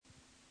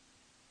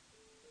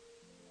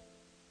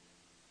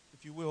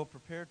If you will,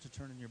 prepare to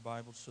turn in your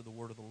Bibles to the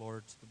Word of the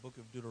Lord, to the book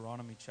of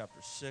Deuteronomy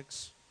chapter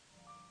 6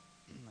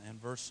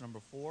 and verse number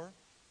 4.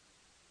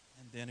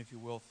 And then, if you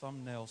will,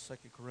 thumbnail 2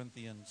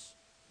 Corinthians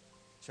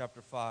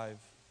chapter 5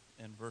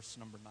 and verse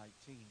number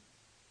 19.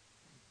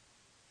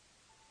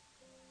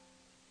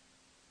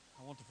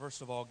 I want to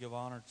first of all give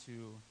honor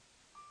to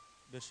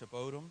Bishop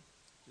Odom,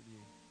 to the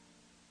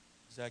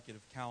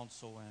Executive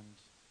Council and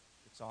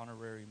its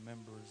honorary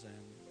members,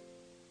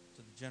 and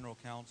to the General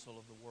Council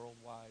of the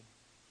Worldwide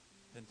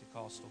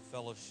Pentecostal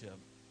Fellowship.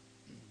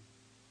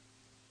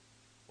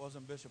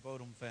 Wasn't Bishop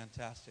Odom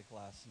fantastic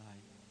last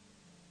night?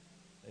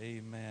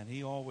 Amen.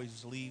 He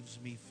always leaves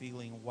me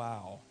feeling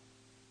wow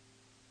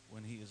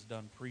when he is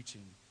done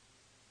preaching.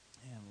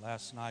 And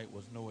last night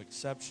was no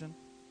exception.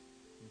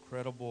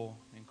 Incredible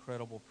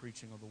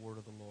preaching of the Word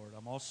of the Lord.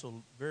 I'm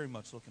also very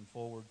much looking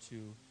forward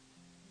to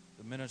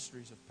the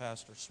ministries of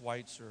Pastor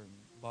Schweitzer and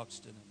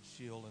Buxton and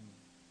Shield and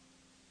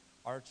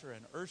Archer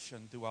and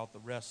Urshan throughout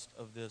the rest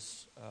of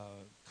this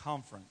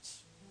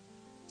conference.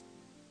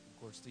 Of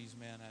course, these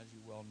men, as you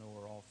well know,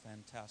 are all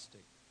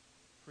fantastic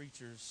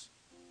preachers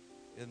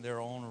in their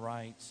own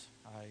right.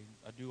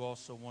 I do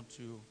also want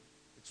to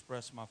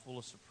express my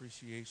fullest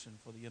appreciation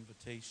for the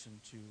invitation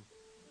to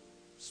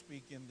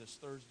speak in this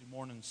Thursday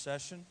morning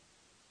session.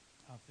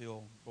 I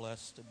feel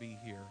blessed to be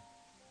here.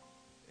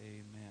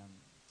 Amen.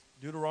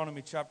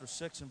 Deuteronomy chapter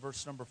 6 and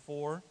verse number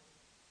 4.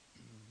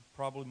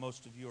 Probably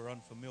most of you are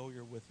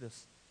unfamiliar with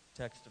this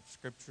text of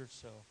Scripture,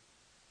 so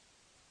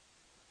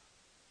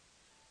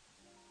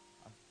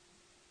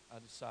I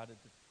decided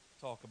to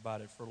talk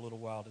about it for a little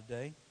while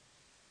today.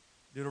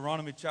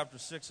 Deuteronomy chapter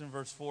 6 and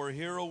verse 4,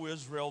 Hear, O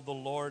Israel, the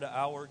Lord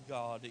our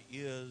God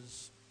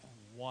is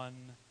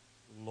one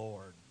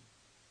Lord.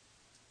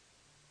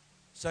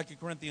 2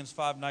 Corinthians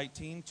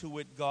 5:19, To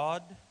wit,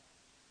 God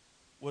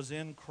was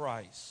in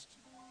Christ,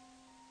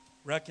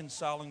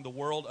 reconciling the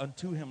world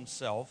unto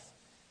himself,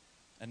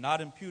 and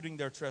not imputing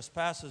their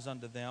trespasses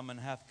unto them, and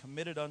hath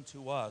committed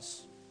unto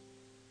us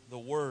the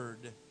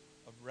word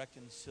of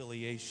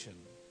reconciliation.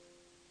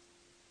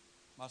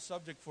 My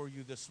subject for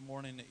you this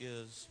morning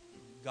is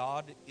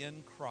God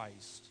in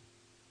Christ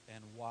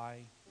and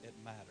why it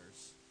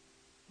matters.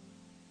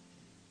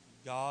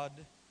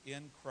 God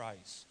in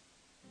Christ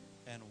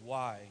and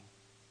why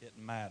it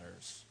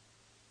matters.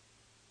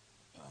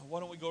 Why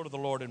don't we go to the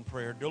Lord in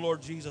prayer? Dear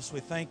Lord Jesus, we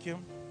thank you.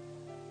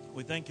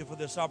 We thank you for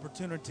this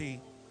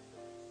opportunity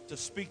to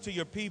speak to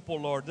your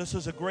people, Lord. This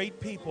is a great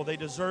people. They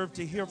deserve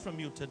to hear from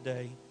you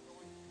today.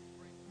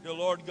 Dear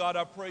Lord God,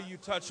 I pray you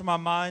touch my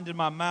mind and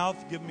my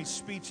mouth. Give me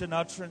speech and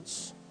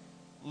utterance.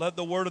 Let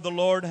the word of the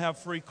Lord have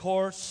free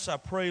course. I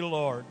pray,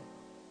 Lord,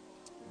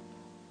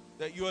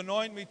 that you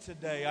anoint me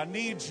today. I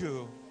need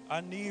you.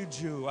 I need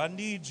you. I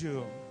need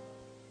you.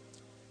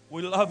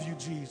 We love you,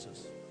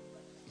 Jesus.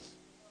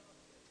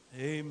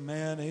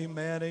 Amen,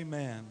 amen,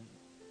 amen.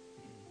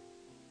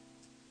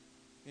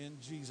 In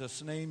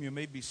Jesus' name, you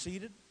may be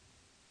seated.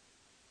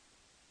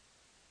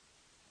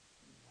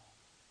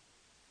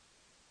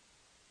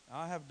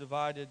 I have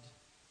divided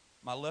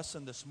my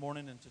lesson this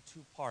morning into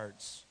two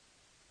parts.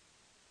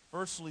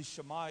 Firstly,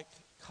 Shemaic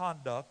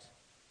conduct,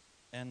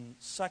 and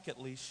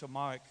secondly,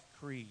 Shemaic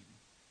creed.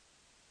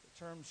 The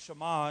term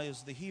Shema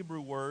is the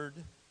Hebrew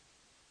word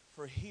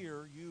for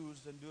hear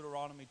used in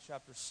Deuteronomy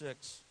chapter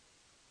 6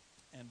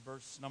 and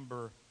verse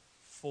number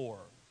 4.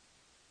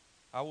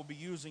 I will be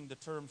using the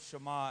term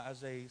Shema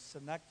as a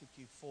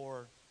synecdoche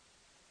for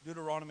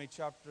Deuteronomy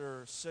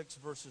chapter 6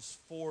 verses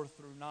 4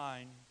 through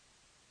 9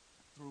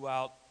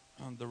 throughout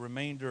the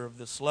remainder of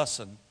this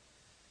lesson.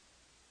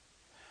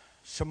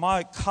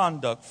 Shemaic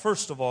conduct.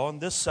 First of all, in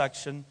this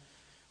section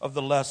of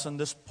the lesson,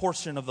 this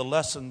portion of the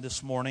lesson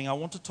this morning, I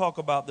want to talk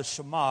about the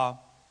Shema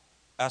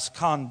as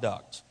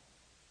conduct.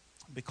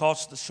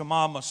 Because the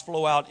Shema must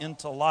flow out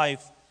into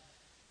life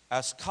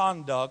as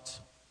conduct,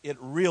 it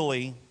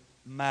really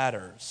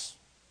matters.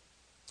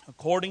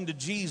 According to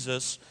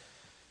Jesus,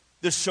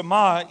 the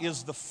Shema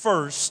is the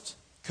first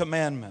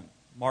commandment.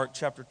 Mark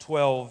chapter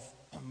 12,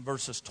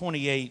 verses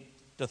 28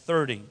 to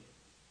 30.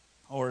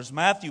 Or as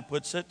Matthew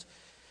puts it,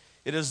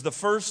 it is the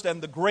first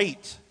and the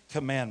great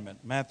commandment.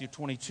 Matthew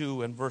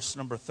 22 and verse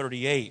number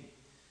 38.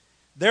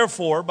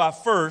 Therefore, by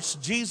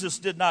first, Jesus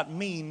did not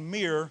mean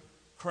mere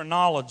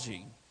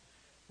chronology.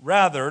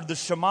 Rather, the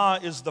Shema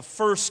is the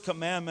first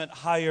commandment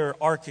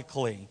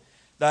hierarchically.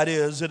 That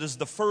is, it is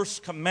the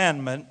first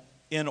commandment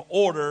in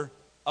order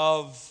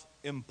of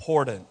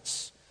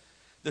importance.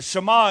 The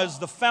Shema is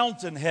the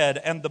fountainhead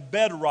and the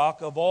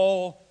bedrock of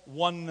all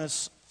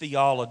oneness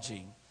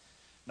theology.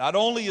 Not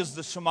only is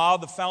the Shema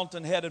the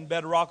fountainhead and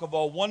bedrock of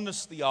all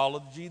oneness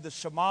theology, the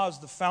Shema is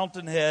the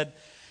fountainhead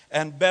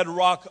and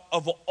bedrock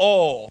of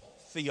all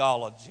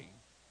theology.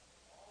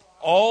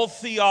 All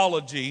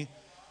theology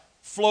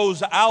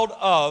flows out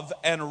of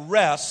and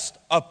rests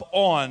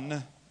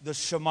upon the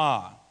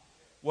Shema.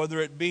 Whether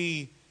it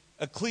be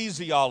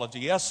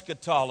ecclesiology,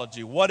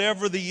 eschatology,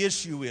 whatever the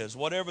issue is,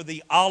 whatever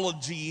the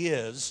ology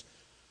is,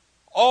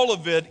 all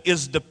of it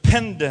is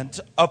dependent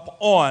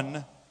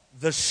upon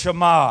the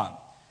Shema.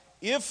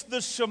 If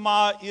the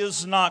Shema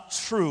is not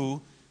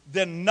true,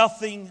 then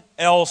nothing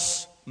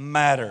else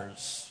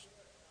matters.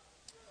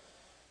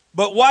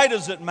 But why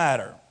does it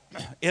matter?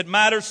 It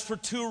matters for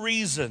two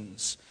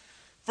reasons.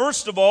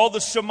 First of all, the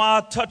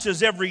Shema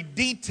touches every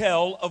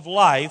detail of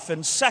life.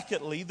 And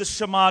secondly, the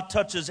Shema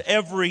touches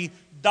every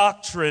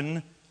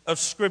doctrine of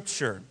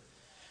Scripture.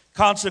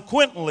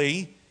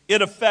 Consequently,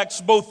 it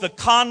affects both the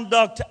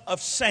conduct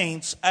of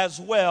saints as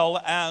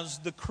well as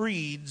the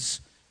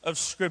creeds of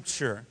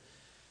Scripture.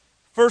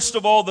 First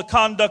of all, the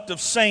conduct of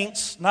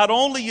saints. Not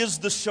only is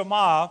the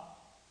Shema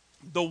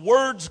the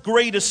world's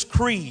greatest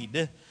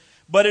creed,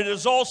 but it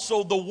is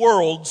also the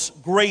world's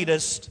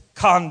greatest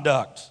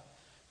conduct.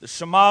 The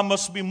Shema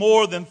must be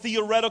more than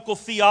theoretical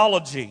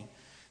theology.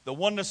 The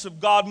oneness of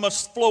God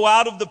must flow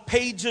out of the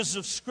pages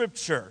of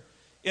Scripture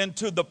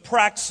into the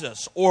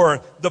praxis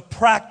or the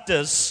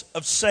practice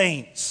of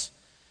saints.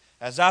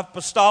 As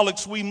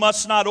apostolics, we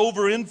must not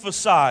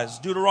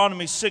overemphasize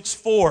Deuteronomy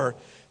 6:4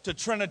 to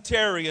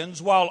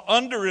Trinitarians while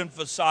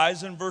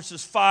underemphasizing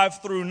verses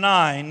 5 through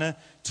 9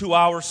 to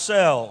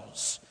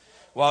ourselves.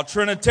 While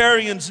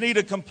Trinitarians need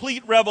a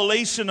complete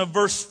revelation of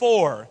verse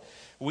 4,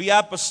 we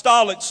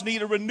apostolics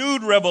need a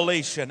renewed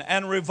revelation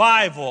and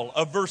revival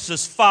of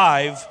verses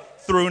 5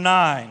 through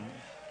 9.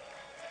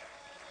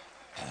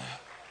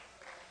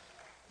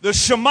 The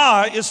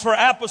Shema is for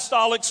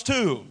apostolics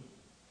too.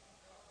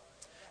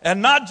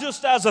 And not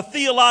just as a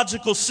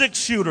theological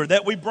six-shooter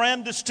that we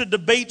brandish to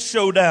debate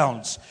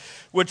showdowns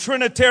with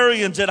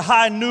Trinitarians at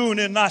high noon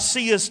in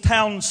Nicaea's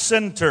town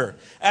center.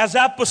 As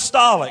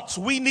apostolics,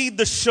 we need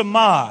the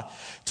Shema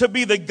to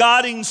be the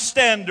guiding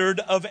standard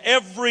of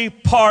every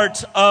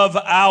part of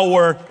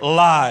our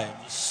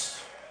lives.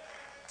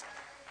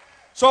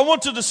 So I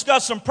want to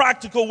discuss some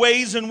practical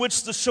ways in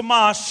which the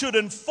Shema should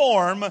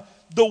inform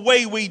the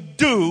way we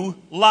do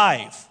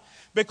life.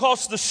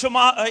 Because the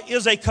Shema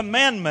is a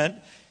commandment,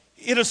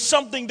 it is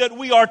something that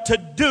we are to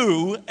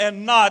do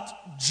and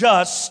not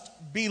just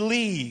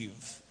believe.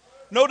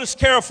 Notice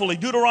carefully,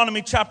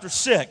 Deuteronomy chapter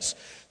 6.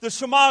 The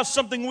Shema is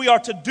something we are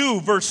to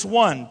do, verse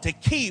 1, to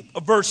keep,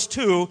 verse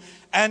 2,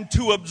 and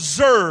to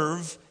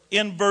observe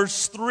in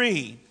verse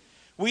 3.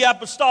 We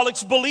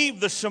apostolics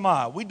believe the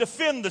Shema. We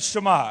defend the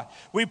Shema.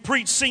 We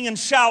preach, sing, and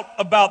shout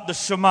about the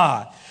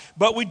Shema.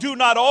 But we do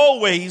not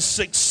always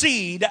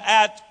succeed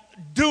at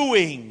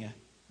doing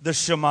the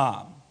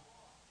Shema.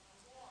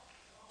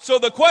 So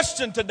the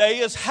question today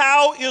is,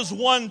 how is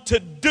one to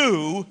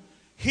do,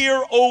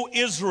 Hear, O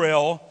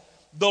Israel,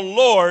 the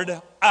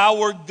Lord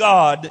our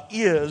God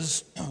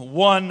is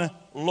one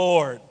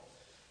Lord.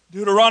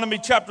 Deuteronomy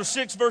chapter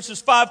 6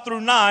 verses 5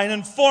 through 9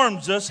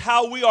 informs us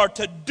how we are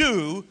to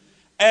do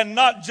and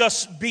not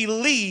just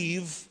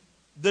believe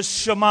the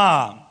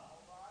Shema.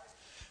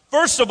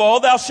 First of all,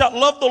 thou shalt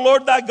love the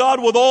Lord thy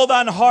God with all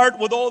thine heart,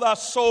 with all thy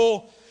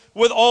soul,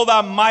 with all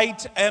thy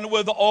might, and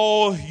with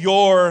all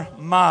your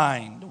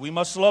mind. We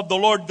must love the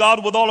Lord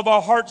God with all of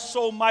our heart,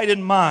 soul, might,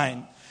 and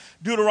mind.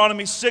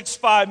 Deuteronomy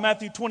 6:5,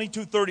 Matthew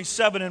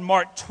 22:37, and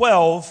Mark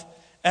 12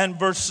 and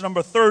verse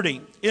number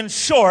 30. In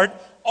short,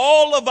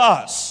 all of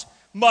us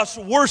must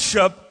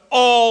worship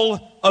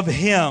all of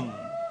Him.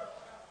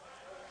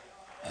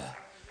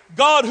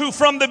 God, who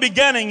from the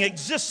beginning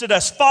existed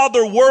as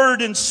Father,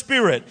 Word, and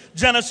Spirit,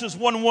 Genesis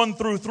 1:1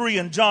 through 3,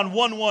 and John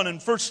 1:1, and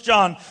 1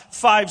 John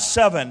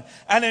 5:7,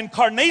 and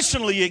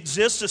incarnationally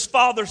exists as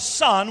Father,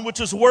 Son, which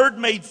is Word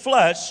made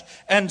flesh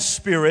and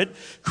Spirit,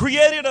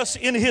 created us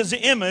in His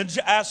image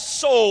as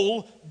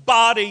soul,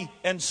 body,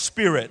 and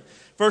spirit.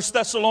 1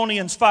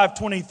 Thessalonians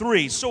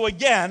 5:23. So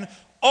again,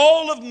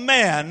 all of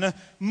man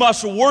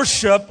must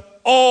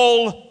worship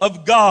all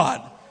of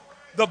God.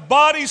 The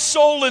body,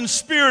 soul, and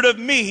spirit of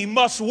me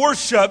must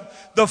worship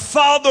the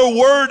Father,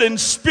 Word, and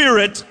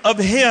Spirit of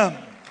Him.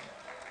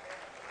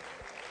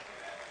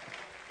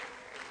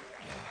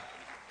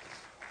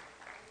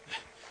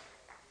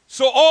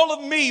 So all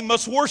of me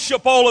must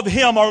worship all of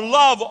Him or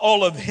love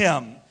all of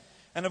Him.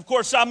 And of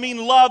course, I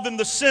mean love in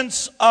the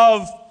sense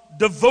of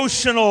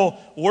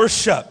devotional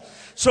worship.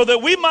 So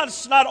that we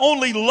must not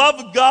only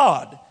love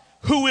God,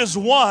 who is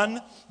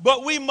one,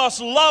 but we must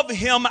love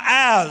Him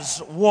as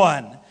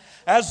one.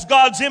 As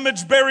God's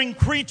image-bearing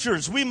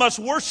creatures, we must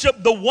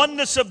worship the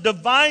oneness of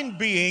divine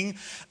being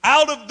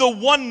out of the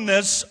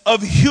oneness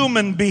of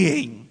human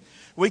being.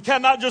 We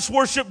cannot just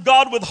worship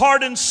God with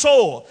heart and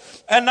soul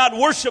and not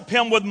worship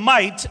Him with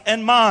might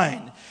and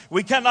mind.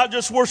 We cannot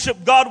just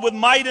worship God with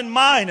might and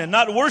mind and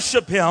not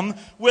worship Him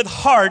with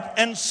heart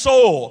and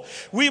soul.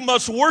 We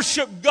must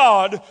worship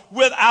God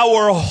with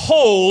our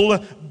whole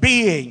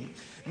being.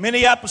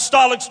 Many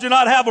apostolics do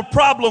not have a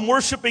problem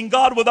worshiping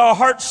God with our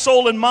heart,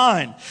 soul, and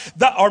mind,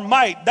 or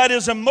might. That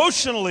is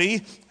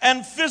emotionally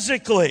and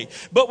physically.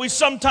 But we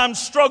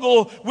sometimes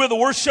struggle with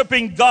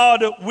worshiping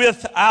God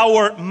with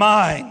our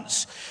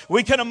minds.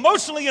 We can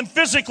emotionally and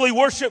physically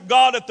worship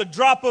God at the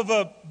drop of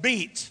a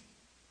beat.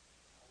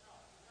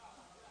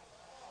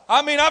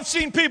 I mean, I've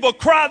seen people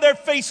cry their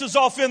faces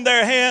off in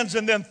their hands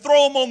and then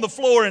throw them on the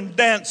floor and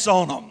dance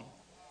on them.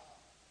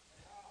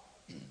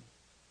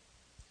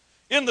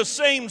 In the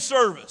same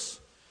service,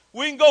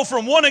 We can go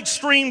from one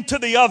extreme to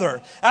the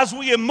other as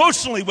we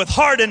emotionally, with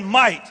heart and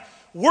might,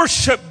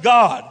 worship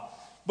God.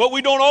 But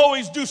we don't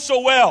always do so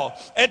well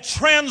at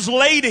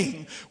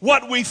translating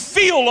what we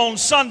feel on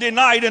Sunday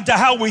night into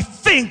how we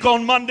think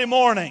on Monday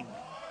morning.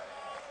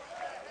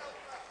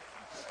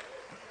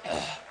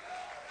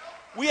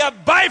 We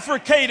have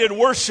bifurcated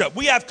worship.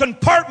 We have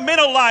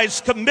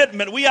compartmentalized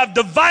commitment. We have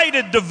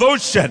divided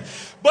devotion.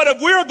 But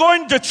if we're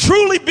going to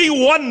truly be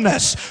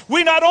oneness,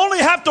 we not only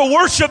have to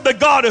worship the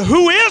God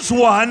who is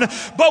one,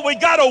 but we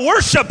got to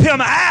worship him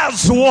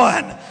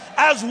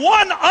as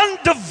one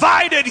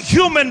undivided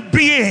human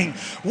being,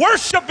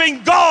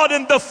 worshiping God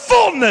in the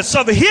fullness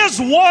of his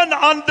one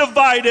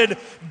undivided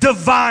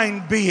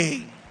divine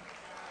being.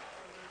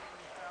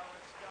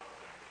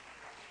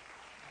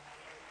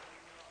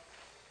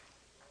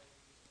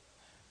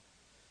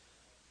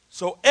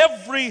 So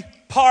every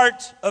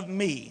part of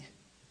me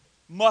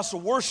must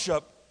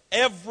worship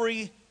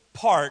every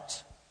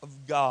part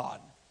of God.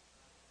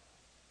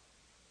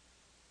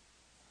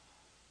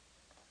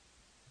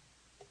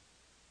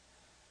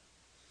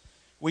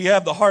 We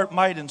have the heart,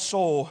 might, and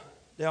soul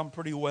down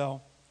pretty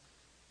well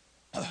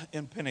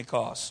in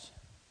Pentecost.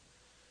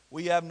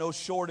 We have no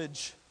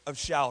shortage of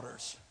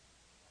shouters.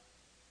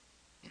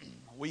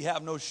 We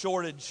have no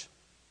shortage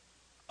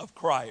of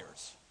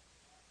criers.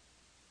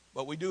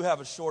 But we do have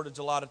a shortage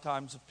a lot of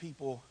times of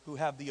people who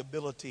have the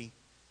ability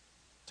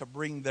to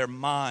bring their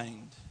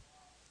mind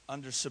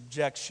under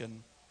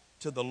subjection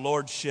to the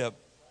lordship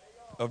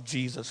of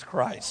Jesus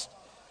Christ.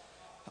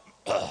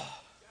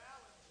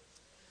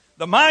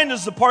 The mind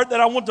is the part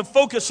that I want to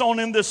focus on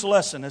in this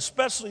lesson,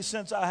 especially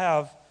since I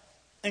have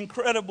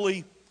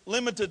incredibly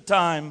limited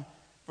time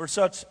for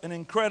such an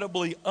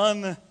incredibly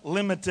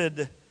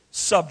unlimited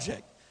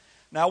subject.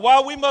 Now,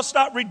 while we must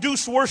not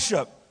reduce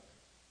worship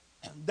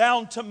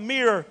down to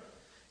mere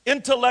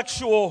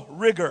intellectual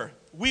rigor,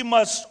 we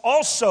must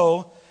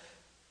also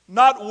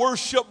not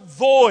worship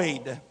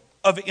void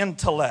of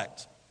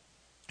intellect.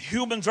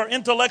 Humans are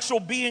intellectual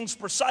beings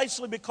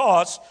precisely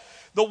because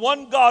the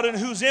one God in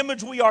whose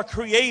image we are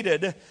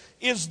created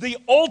is the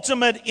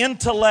ultimate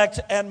intellect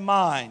and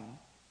mind.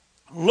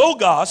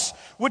 Logos,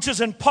 which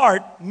is in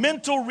part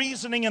mental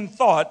reasoning and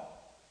thought,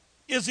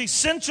 is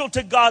essential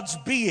to God's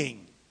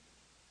being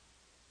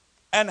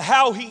and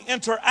how he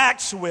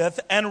interacts with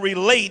and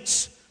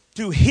relates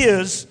to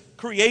his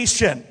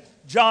creation.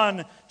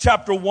 John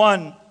chapter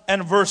 1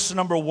 and verse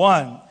number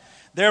 1.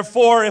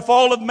 Therefore, if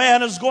all of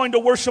man is going to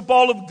worship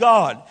all of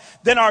God,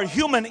 then our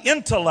human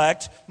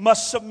intellect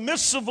must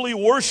submissively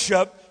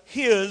worship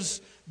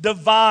his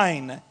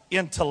divine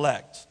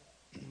intellect.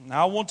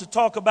 Now, I want to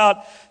talk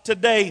about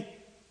today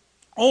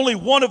only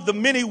one of the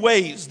many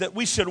ways that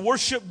we should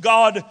worship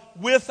God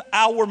with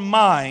our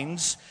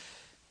minds,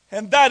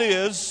 and that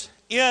is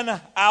in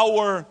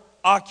our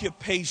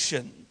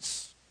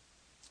occupations.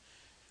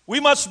 We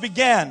must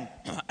begin,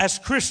 as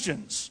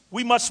Christians,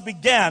 we must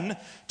begin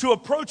to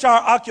approach our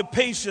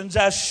occupations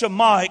as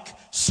Shemaic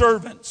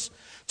servants,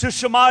 to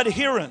Shema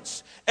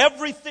adherents.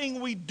 Everything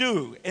we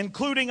do,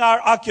 including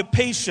our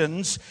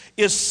occupations,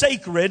 is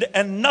sacred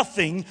and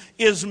nothing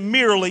is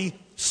merely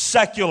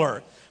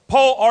secular.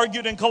 Paul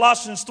argued in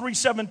Colossians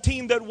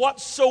 3:17 that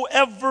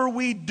whatsoever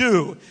we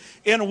do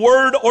in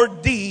word or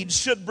deed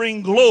should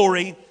bring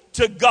glory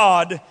to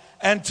God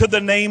and to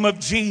the name of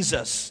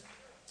Jesus.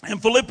 In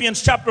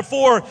Philippians chapter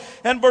 4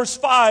 and verse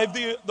 5,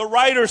 the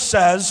writer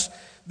says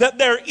that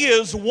there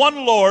is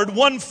one Lord,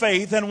 one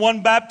faith, and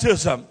one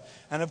baptism.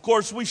 And of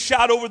course, we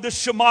shout over this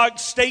Shemaic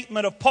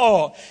statement of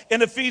Paul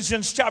in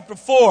Ephesians chapter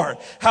 4.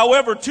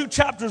 However, 2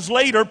 chapters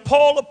later,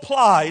 Paul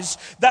applies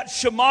that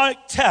Shemaic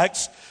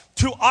text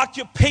to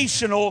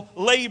occupational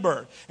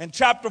labor. In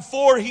chapter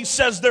 4, he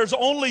says there's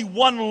only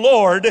one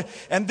Lord.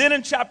 And then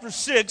in chapter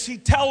 6, he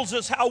tells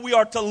us how we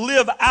are to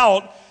live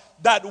out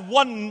that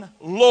one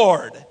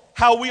Lord.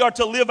 How we are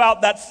to live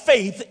out that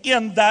faith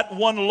in that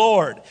one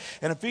Lord.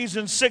 In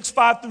Ephesians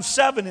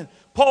 6:5-7,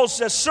 Paul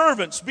says,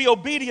 servants, be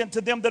obedient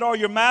to them that are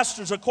your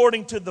masters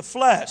according to the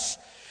flesh,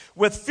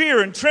 with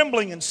fear and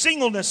trembling and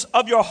singleness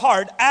of your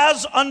heart,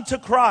 as unto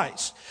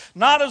Christ,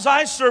 not as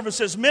eye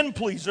service as men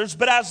pleasers,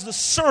 but as the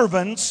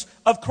servants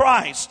of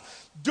Christ,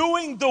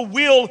 doing the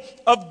will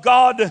of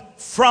God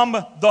from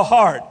the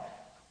heart,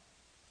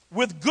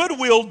 with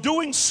goodwill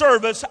doing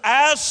service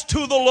as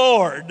to the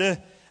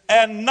Lord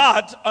and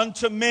not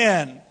unto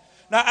men.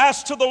 Now,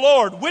 as to the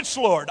Lord, which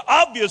Lord?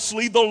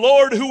 Obviously, the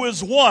Lord who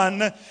is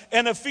one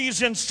in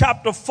Ephesians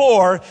chapter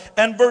 4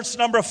 and verse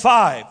number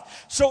 5.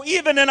 So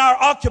even in our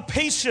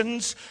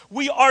occupations,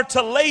 we are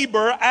to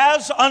labor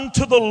as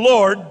unto the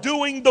Lord,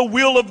 doing the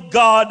will of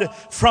God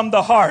from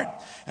the heart.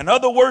 In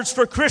other words,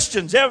 for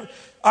Christians,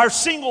 our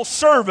single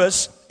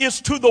service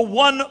is to the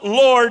one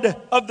Lord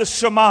of the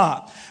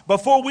Shema.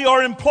 Before we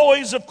are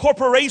employees of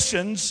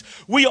corporations,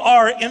 we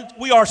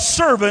are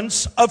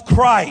servants of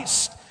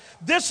Christ.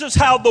 This is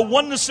how the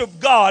oneness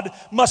of God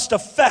must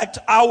affect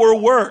our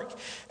work.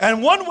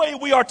 And one way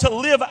we are to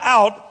live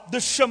out the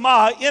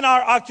Shema in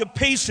our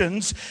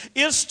occupations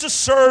is to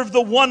serve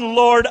the one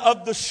Lord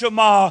of the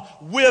Shema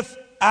with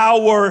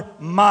our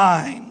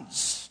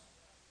minds.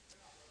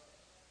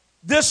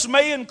 This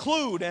may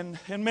include, and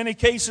in many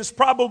cases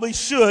probably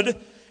should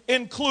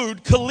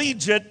include,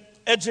 collegiate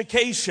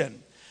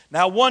education.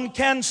 Now, one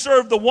can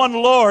serve the one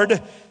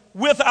Lord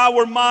with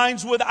our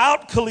minds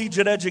without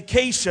collegiate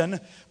education,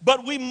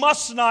 but we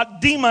must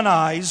not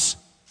demonize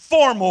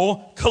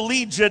formal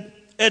collegiate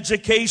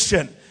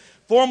education.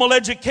 Formal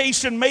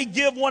education may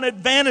give one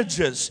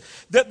advantages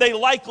that they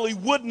likely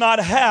would not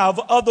have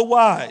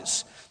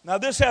otherwise. Now,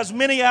 this has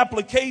many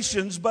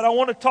applications, but I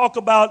want to talk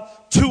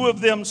about two of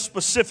them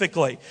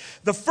specifically.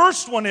 The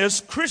first one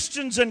is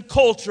Christians and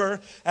culture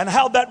and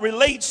how that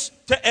relates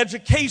to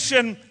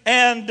education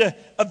and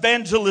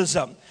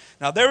evangelism.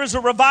 Now, there is a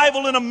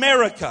revival in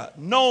America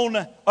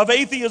of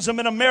atheism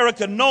in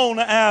America known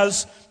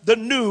as the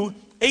New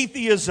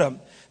Atheism.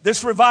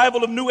 This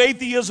revival of New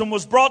Atheism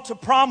was brought to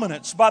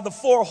prominence by the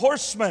four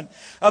horsemen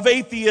of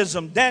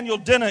atheism: Daniel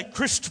Dennett,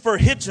 Christopher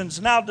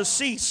Hitchens, now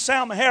deceased,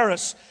 Sam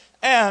Harris,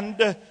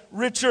 and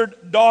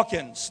Richard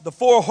Dawkins. The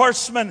four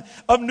horsemen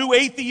of New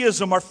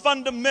Atheism are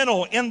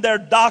fundamental in their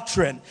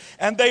doctrine,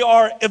 and they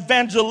are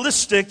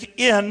evangelistic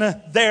in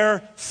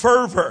their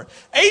fervor.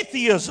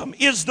 Atheism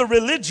is the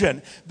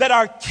religion that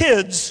our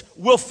kids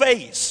will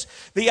face.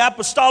 The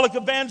apostolic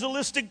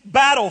evangelistic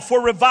battle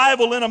for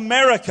revival in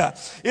America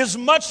is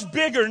much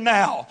bigger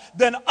now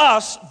than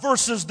us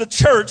versus the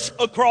church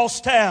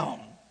across town.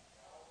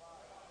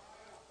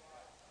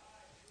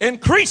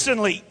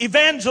 Increasingly,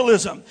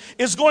 evangelism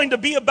is going to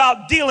be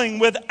about dealing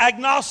with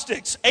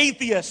agnostics,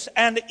 atheists,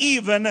 and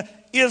even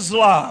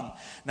Islam.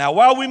 Now,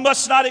 while we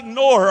must not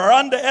ignore or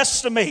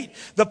underestimate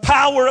the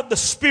power of the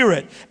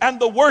Spirit and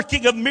the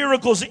working of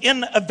miracles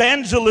in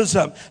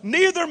evangelism,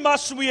 neither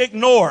must we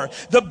ignore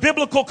the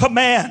biblical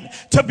command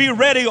to be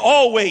ready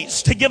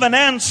always to give an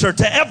answer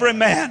to every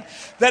man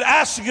that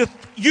asketh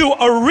you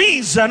a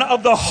reason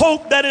of the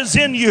hope that is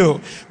in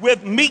you,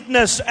 with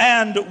meekness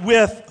and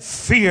with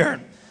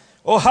fear.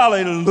 Oh,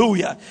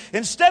 hallelujah.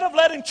 Instead of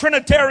letting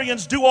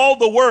Trinitarians do all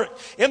the work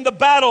in the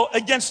battle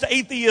against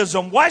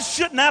atheism, why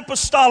shouldn't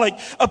apostolic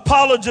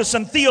apologists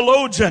and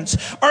theologians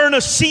earn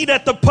a seat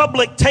at the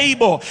public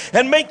table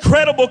and make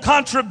credible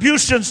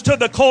contributions to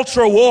the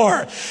cultural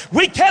war?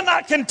 We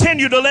cannot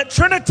continue to let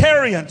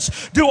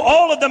Trinitarians do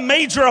all of the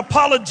major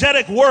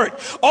apologetic work,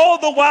 all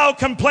the while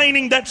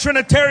complaining that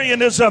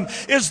Trinitarianism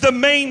is the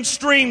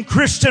mainstream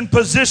Christian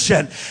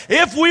position.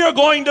 If we are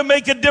going to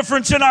make a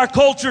difference in our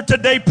culture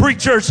today,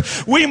 preachers,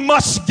 we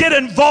must get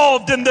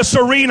involved in this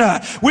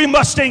arena. We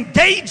must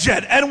engage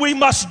it, and we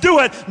must do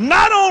it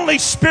not only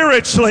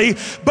spiritually,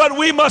 but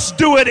we must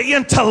do it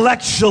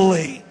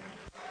intellectually.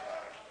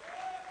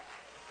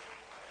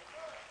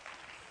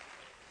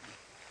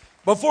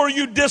 Before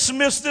you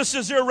dismiss this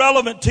as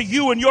irrelevant to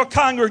you and your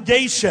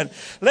congregation,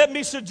 let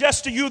me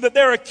suggest to you that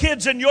there are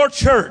kids in your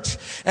church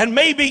and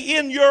maybe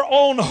in your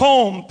own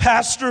home,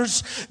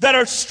 pastors, that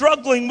are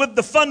struggling with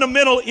the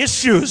fundamental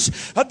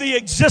issues of the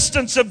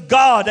existence of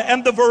God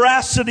and the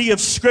veracity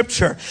of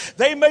Scripture.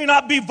 They may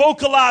not be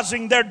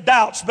vocalizing their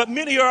doubts, but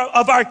many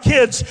of our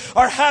kids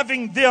are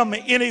having them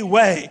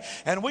anyway.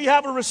 And we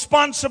have a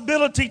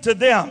responsibility to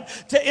them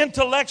to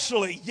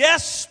intellectually,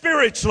 yes,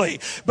 spiritually,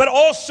 but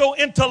also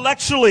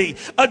intellectually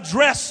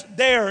address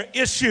their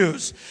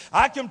issues.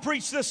 I can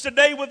preach this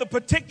today with a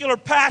particular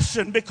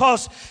passion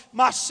because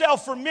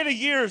myself for many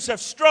years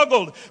have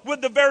struggled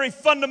with the very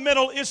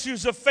fundamental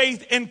issues of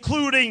faith,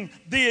 including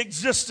the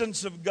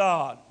existence of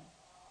God.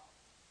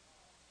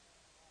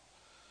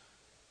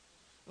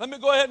 Let me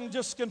go ahead and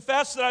just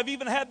confess that I've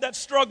even had that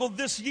struggle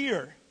this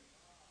year.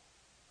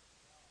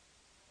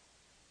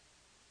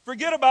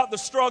 Forget about the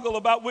struggle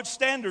about which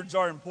standards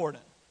are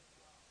important.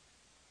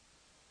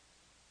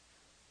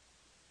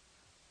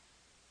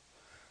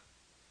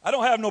 I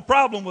don't have no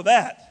problem with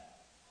that.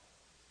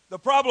 The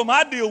problem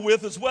I deal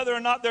with is whether or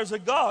not there's a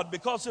God,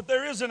 because if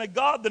there isn't a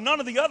God, then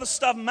none of the other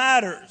stuff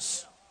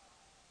matters.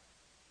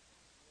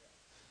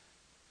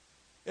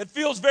 It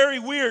feels very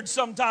weird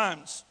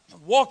sometimes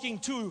walking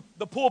to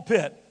the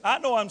pulpit. I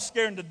know I'm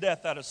scaring to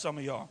death out of some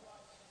of y'all.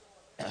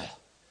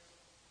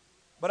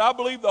 But I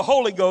believe the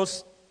Holy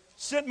Ghost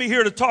sent me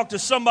here to talk to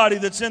somebody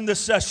that's in this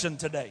session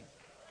today.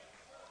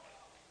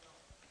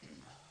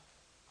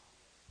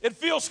 It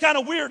feels kind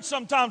of weird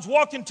sometimes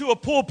walking to a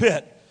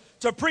pulpit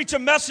to preach a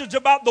message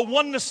about the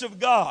oneness of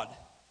God.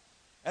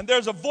 And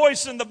there's a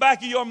voice in the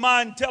back of your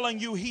mind telling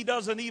you He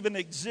doesn't even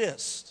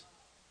exist.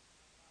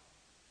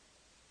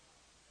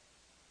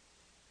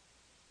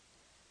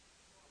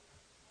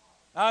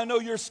 I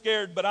know you're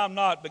scared, but I'm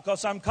not,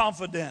 because I'm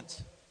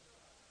confident.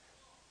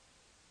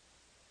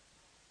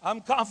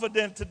 I'm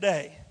confident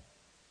today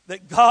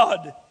that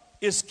God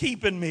is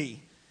keeping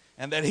me,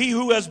 and that He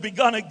who has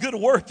begun a good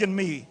work in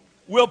me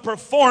will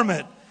perform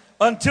it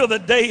until the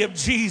day of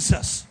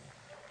Jesus.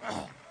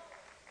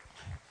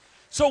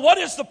 So what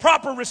is the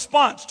proper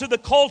response to the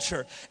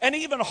culture and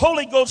even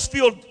Holy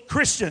Ghost-filled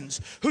Christians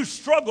who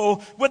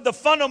struggle with the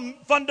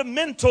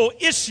fundamental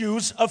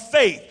issues of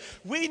faith?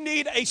 We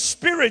need a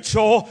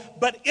spiritual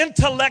but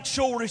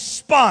intellectual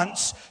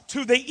response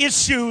to the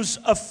issues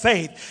of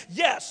faith.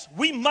 Yes,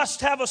 we must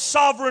have a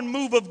sovereign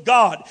move of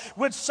God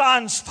with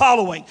signs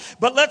following.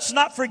 But let's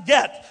not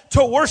forget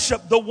to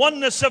worship the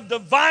oneness of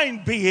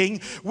divine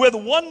being with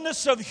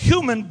oneness of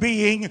human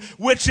being,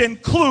 which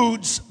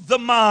includes the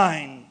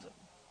mind.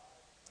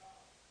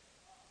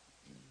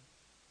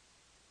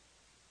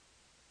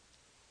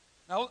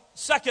 Now,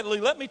 secondly,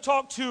 let me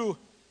talk to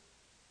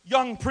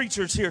young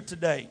preachers here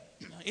today.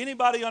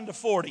 Anybody under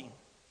 40?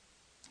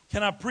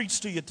 Can I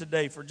preach to you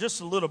today for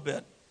just a little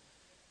bit?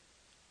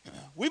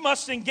 We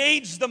must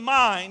engage the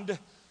mind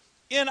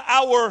in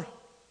our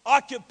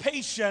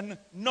occupation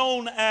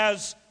known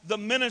as the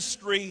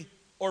ministry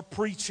or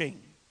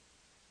preaching.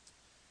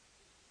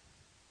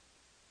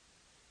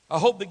 I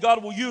hope that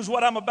God will use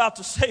what I'm about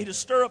to say to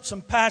stir up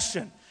some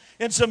passion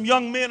in some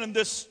young men in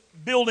this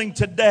building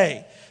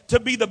today to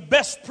be the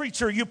best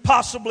preacher you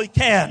possibly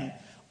can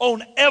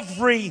on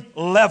every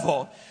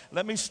level.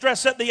 Let me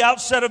stress at the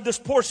outset of this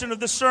portion of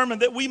the sermon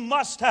that we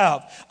must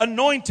have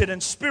anointed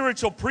and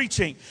spiritual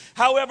preaching.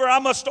 However, I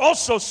must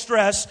also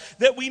stress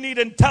that we need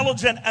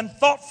intelligent and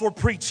thoughtful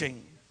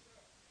preaching.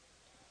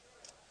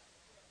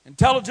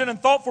 Intelligent and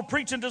thoughtful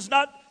preaching does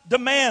not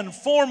demand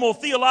formal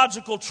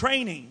theological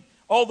training,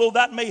 although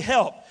that may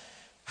help.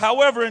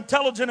 However,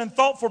 intelligent and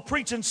thoughtful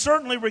preaching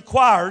certainly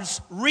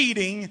requires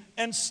reading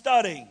and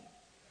studying.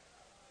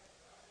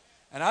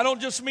 And I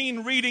don't just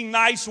mean reading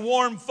nice,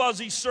 warm,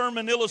 fuzzy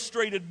sermon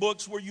illustrated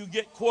books where you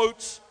get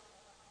quotes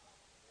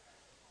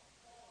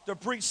to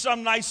preach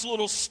some nice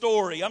little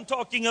story. I'm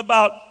talking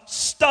about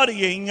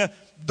studying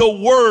the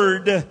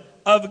Word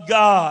of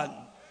God.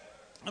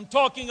 I'm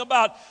talking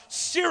about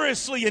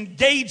seriously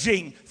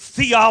engaging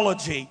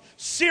theology,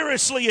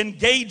 seriously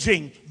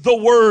engaging the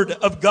Word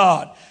of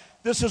God.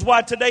 This is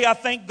why today I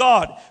thank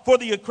God for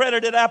the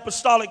accredited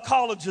apostolic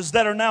colleges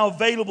that are now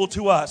available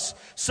to us,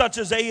 such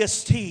as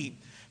AST.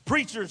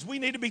 Preachers, we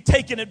need to be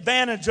taking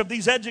advantage of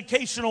these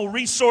educational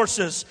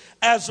resources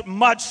as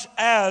much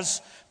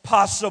as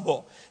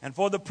possible. And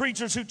for the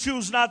preachers who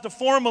choose not to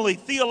formally,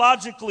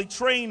 theologically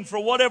train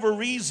for whatever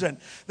reason,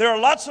 there are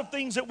lots of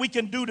things that we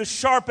can do to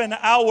sharpen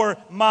our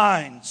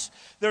minds.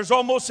 There's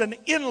almost an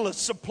endless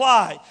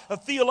supply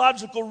of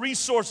theological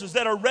resources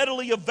that are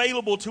readily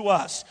available to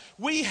us.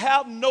 We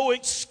have no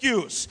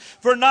excuse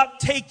for not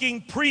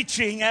taking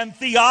preaching and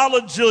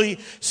theology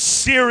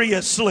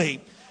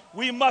seriously.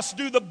 We must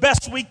do the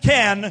best we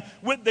can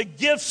with the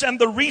gifts and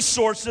the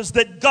resources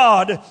that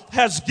God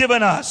has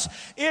given us.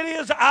 It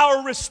is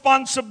our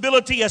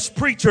responsibility as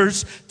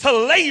preachers to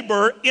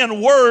labor in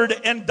word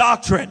and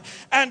doctrine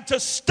and to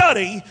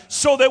study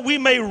so that we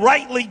may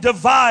rightly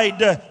divide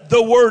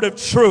the word of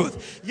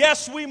truth.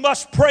 Yes, we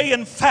must pray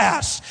and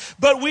fast,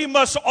 but we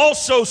must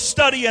also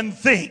study and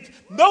think.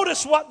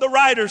 Notice what the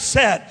writer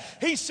said.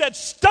 He said,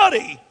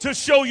 study to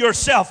show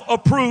yourself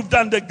approved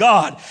unto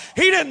God.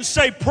 He didn't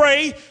say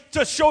pray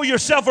to show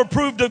yourself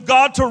approved of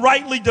God to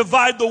rightly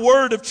divide the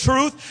word of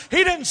truth.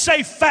 He didn't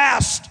say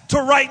fast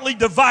to rightly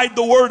divide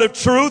the word of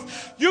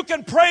truth. You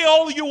can pray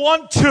all you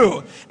want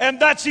to, and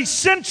that's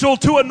essential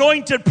to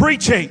anointed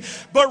preaching.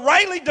 But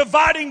rightly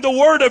dividing the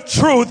word of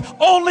truth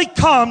only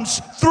comes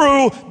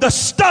through the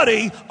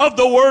study of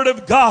the word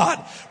of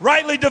God.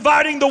 Rightly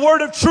dividing the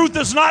word of truth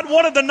is not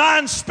one of the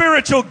 9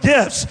 spiritual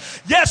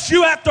gifts. Yes,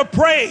 you have to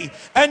pray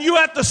and you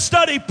have to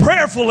study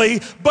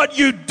prayerfully, but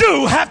you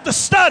do have to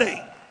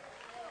study.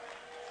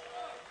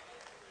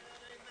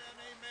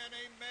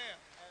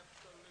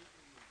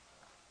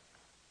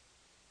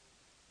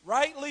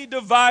 Rightly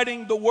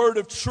dividing the word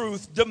of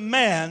truth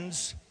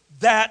demands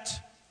that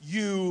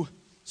you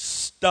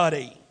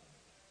study.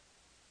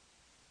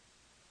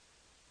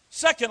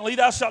 Secondly,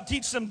 thou shalt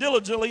teach them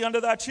diligently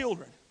unto thy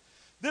children.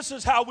 This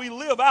is how we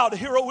live out,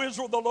 Hear, O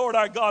Israel, the Lord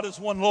our God is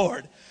one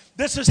Lord.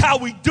 This is how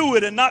we do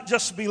it and not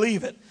just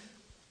believe it.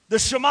 The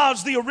Shema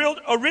is the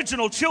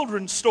original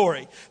children's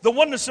story. The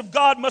oneness of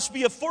God must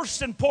be of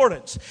first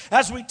importance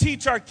as we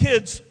teach our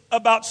kids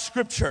about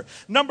Scripture.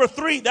 Number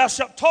 3, thou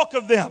shalt talk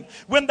of them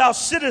when thou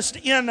sittest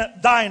in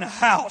thine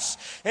house.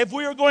 If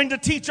we are going to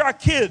teach our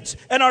kids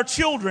and our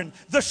children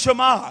the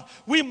Shema,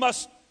 we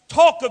must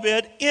talk of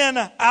it in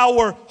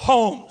our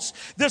homes.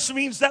 This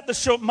means that the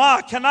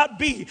Shema cannot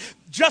be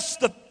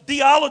just the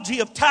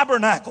theology of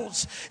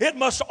tabernacles. It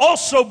must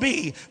also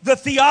be the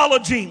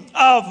theology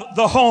of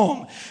the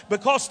home.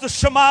 Because the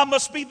Shema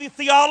must be the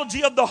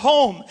theology of the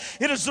home,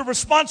 it is the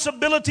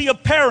responsibility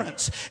of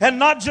parents and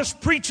not just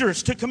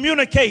preachers to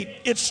communicate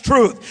its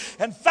truth.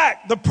 In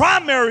fact, the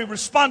primary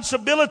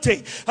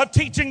responsibility of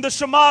teaching the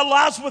Shema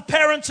lies with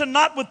parents and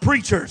not with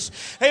preachers.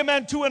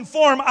 Amen. To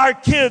inform our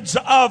kids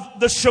of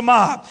the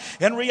Shema.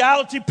 In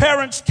reality,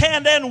 parents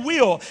can and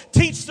will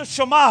teach the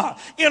Shema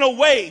in a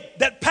way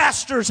that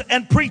pastors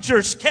and preachers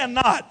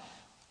cannot.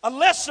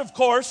 Unless, of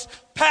course,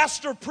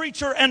 pastor,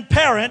 preacher, and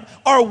parent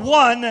are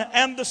one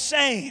and the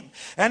same.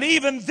 And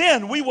even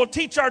then, we will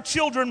teach our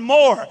children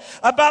more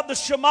about the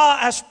Shema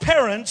as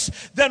parents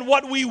than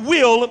what we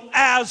will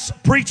as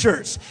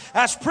preachers.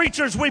 As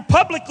preachers, we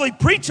publicly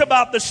preach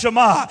about the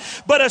Shema.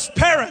 But as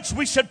parents,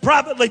 we should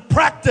privately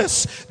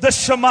practice the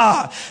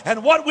Shema.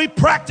 And what we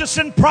practice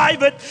in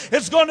private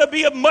is going to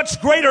be a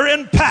much greater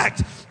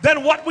impact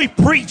than what we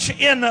preach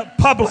in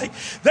public.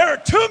 There are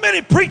too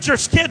many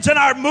preachers' kids in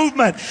our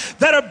movement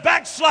that are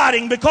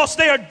backsliding because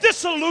they are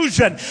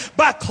disillusioned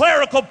by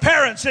clerical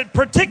parents, and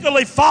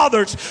particularly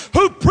fathers,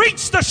 who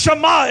preach the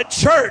Shema at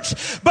church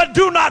but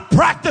do not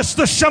practice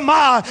the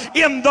Shema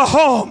in the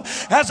home.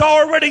 As I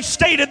already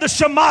stated, the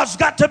Shema's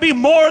got to be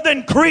more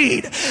than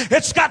creed.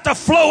 It's got to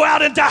flow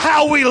out into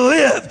how we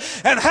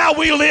live, and how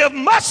we live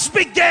must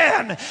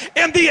begin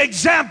in the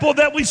example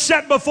that we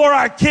set before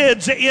our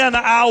kids in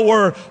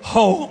our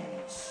home.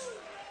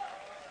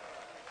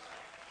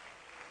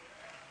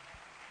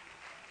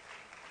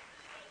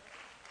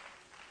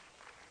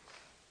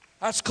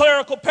 As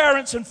clerical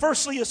parents, and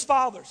firstly as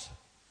fathers,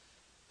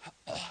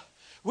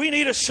 we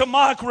need a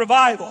Shemaic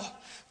revival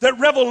that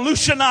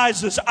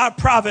revolutionizes our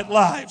private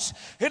lives.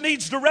 It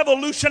needs to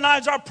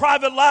revolutionize our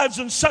private lives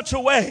in such a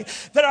way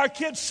that our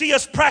kids see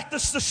us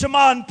practice the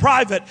Shema in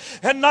private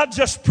and not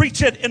just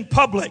preach it in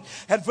public.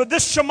 And for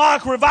this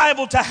Shemaic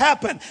revival to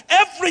happen,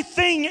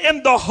 everything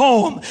in the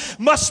home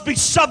must be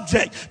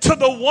subject to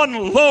the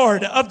one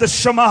Lord of the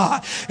Shema.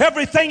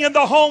 Everything in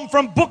the home,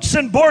 from books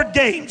and board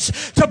games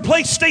to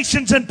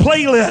PlayStations and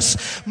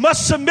playlists,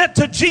 must submit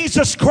to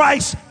Jesus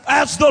Christ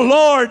as the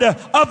Lord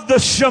of the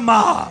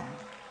Shema.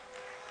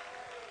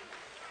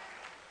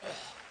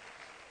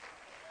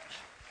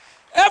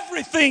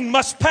 Everything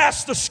must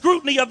pass the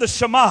scrutiny of the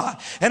Shema.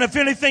 And if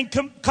anything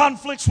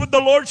conflicts with the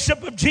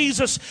lordship of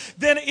Jesus,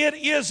 then it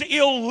is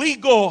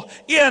illegal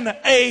in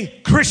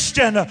a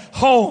Christian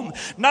home.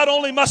 Not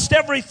only must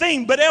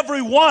everything, but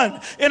everyone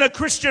in a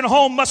Christian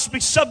home must be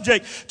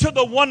subject to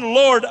the one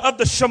Lord of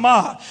the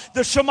Shema.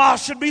 The Shema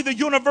should be the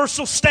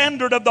universal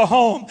standard of the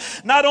home.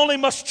 Not only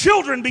must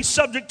children be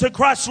subject to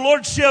Christ's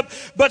lordship,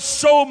 but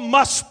so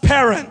must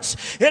parents.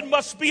 It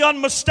must be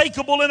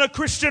unmistakable in a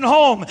Christian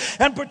home,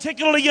 and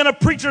particularly in a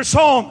preacher's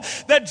home,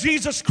 that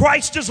Jesus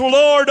Christ is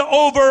Lord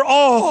over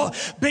all,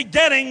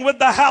 beginning with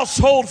the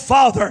household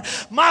father.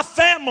 My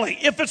family,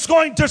 if it's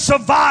going to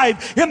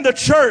survive in the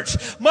church,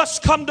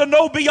 must come to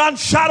know beyond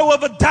shadow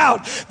of a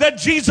doubt that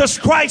Jesus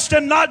Christ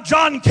and not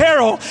John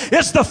Carroll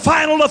is the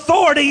final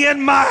authority in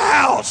my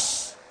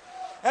house.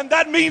 And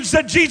that means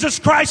that Jesus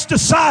Christ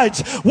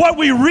decides what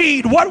we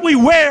read, what we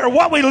wear,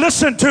 what we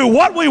listen to,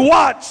 what we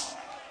watch.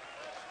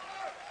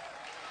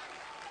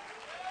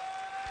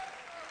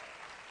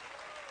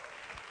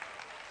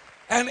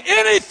 And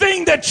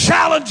anything that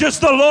challenges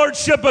the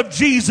lordship of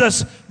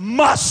Jesus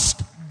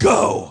must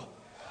go.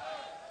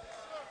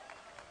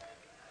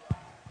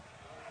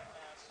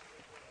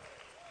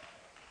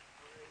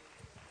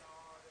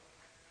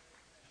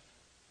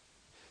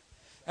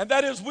 And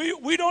that is,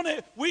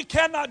 we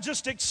cannot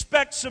just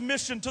expect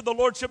submission to the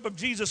lordship of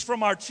Jesus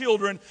from our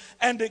children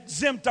and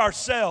exempt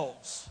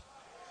ourselves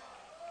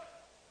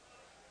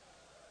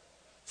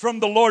from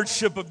the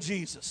lordship of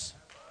Jesus.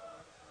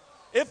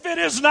 If it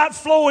is not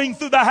flowing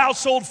through the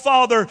household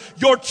father,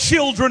 your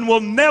children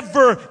will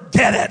never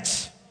get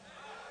it.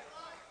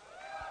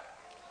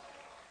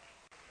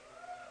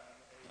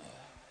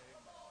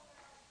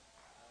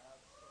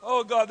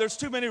 Oh God, there's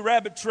too many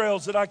rabbit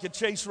trails that I could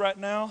chase right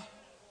now.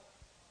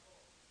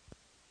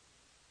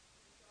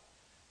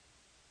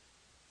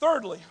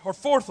 Thirdly, or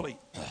fourthly,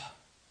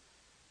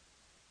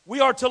 we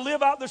are to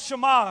live out the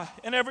Shema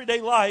in everyday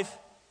life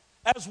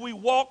as we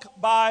walk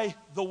by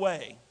the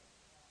way.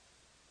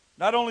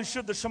 Not only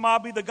should the Shema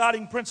be the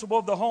guiding principle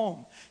of the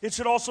home, it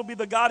should also be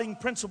the guiding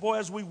principle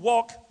as we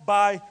walk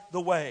by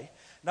the way.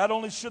 Not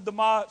only should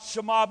the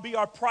Shema be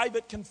our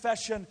private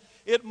confession,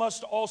 it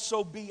must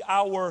also be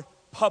our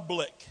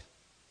public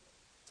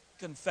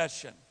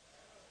confession.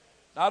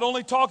 Not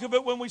only talk of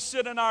it when we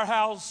sit in our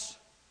house,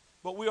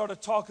 but we are to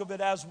talk of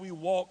it as we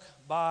walk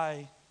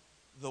by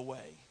the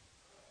way.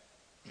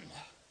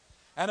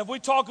 And if we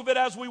talk of it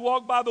as we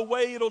walk by the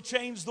way, it'll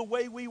change the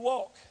way we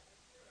walk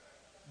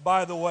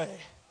by the way.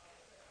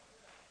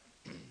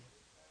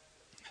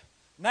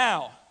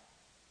 Now,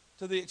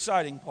 to the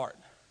exciting part.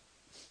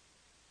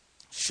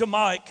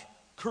 Shemaic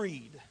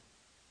creed.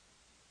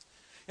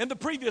 In the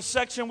previous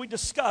section, we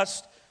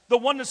discussed the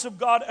oneness of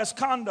God as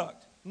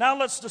conduct. Now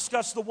let's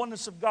discuss the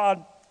oneness of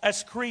God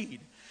as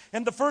creed.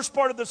 In the first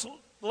part of this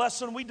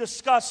lesson, we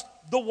discussed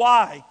the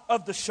why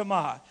of the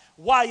Shema,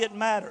 why it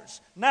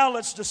matters. Now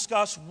let's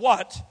discuss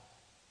what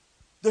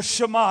the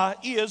Shema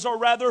is, or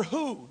rather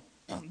who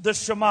the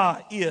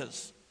Shema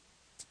is.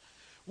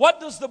 What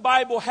does the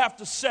Bible have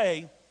to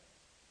say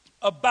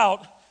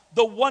about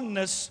the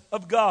oneness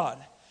of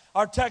God?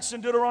 Our text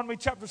in Deuteronomy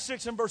chapter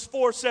 6 and verse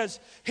 4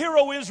 says, "Hear,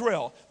 O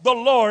Israel, the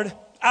Lord,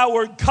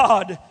 our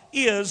God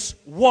is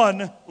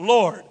one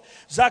Lord.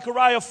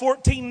 Zechariah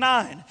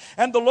 14:9,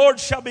 and the Lord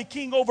shall be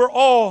king over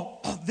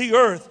all the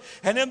earth,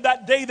 and in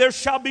that day there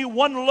shall be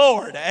one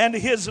Lord, and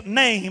his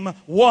name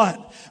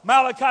one.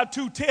 Malachi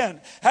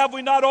 2:10, have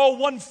we not all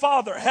one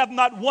Father? Have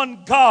not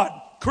one God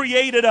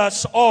created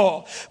us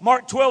all?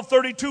 Mark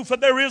 12:32, for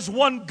there is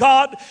one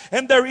God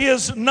and there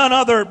is none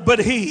other but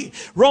he.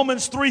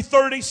 Romans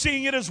 3:30,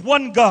 seeing it is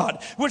one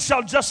God which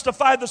shall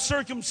justify the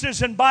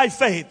circumcision by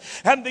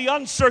faith and the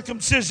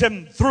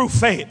uncircumcision through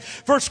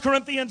faith. 1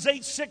 Corinthians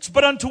 8:6,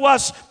 but unto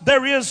us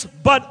there is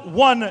but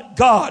one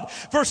God.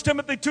 1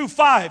 Timothy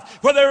 2:5,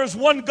 for there is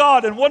one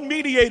God and one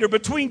mediator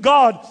between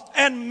God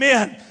and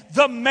men,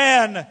 the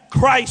man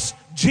Christ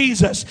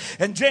Jesus.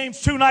 And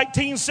James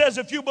 2:19 says,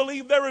 if you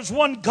believe there is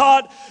one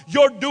God,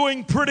 you're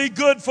doing pretty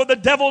good, for the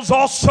devils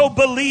also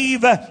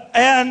believe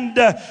and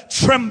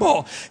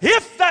tremble.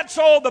 If that's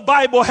all the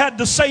Bible had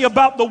to say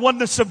about the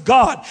oneness of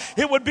God,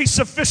 it would be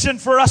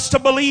sufficient for us to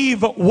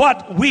believe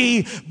what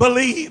we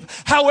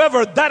believe.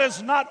 However, that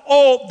is not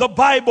all the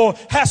Bible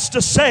has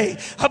to say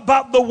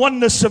about the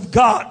oneness of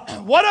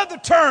God. What other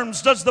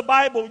terms does the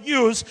Bible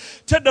use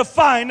to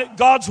define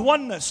God's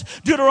oneness?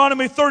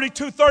 Deuteronomy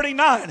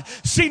 32:39,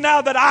 see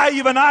now that I,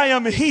 even I,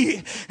 am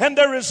he, and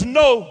there is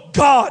no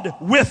God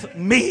with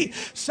me.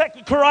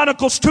 2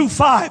 Chronicles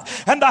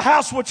 2:5, and the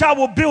house which I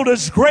will build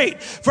is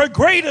great, for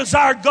great is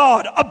our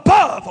God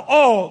above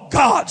all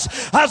gods.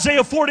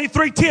 Isaiah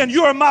 43:10,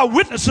 you are my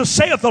witnesses,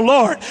 saith the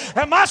Lord,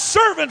 and my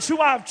servants who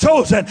I have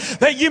chosen,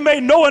 that ye may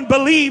know and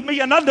believe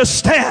me and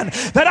understand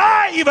that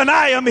I, even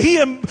I, am he,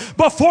 and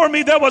before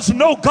me there was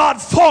no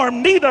God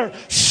formed, neither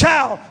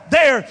shall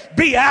there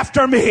be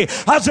after me.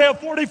 Isaiah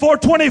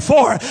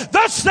 44:24,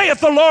 thus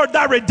saith the Lord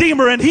thy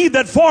Redeemer, and he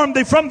that formed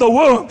thee from the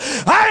womb.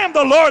 I am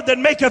the Lord that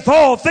maketh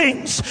all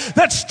things,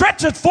 that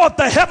stretcheth forth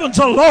the heavens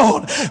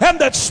alone, and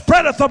that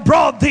spreadeth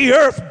abroad the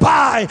earth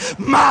by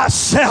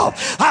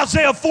myself.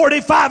 Isaiah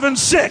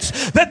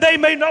 45:6, that they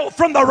may know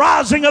from the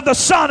rising of the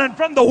sun and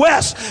from the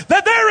west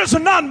that there is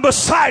none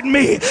beside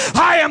me.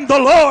 I am the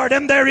Lord,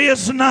 and there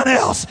is none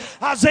else.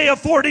 Isaiah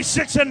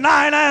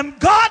 46:9, I am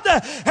God,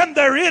 and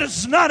there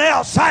is none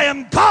else. I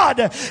am God,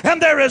 and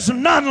there is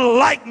none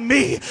like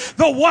me.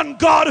 The one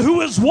God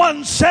who is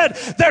one said,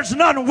 there's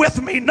none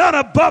with me, none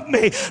above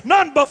me,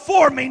 none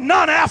before me,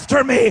 none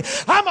after me.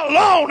 I'm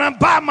alone, I'm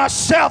by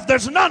myself,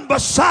 there's none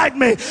beside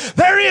me,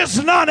 there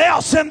is none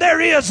else, and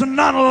there is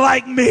none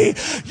like me.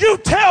 You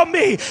tell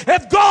me,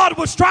 if God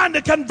was trying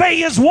to convey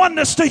his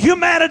oneness to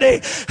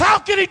humanity, how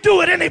can he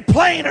do it any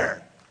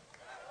plainer,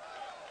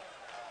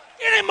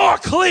 any more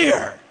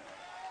clear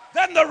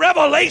than the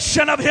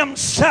revelation of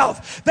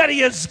himself that he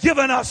has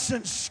given us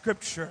in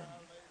Scripture?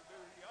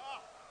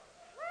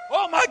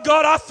 Oh my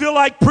God, I feel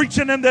like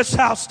preaching in this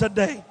house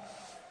today.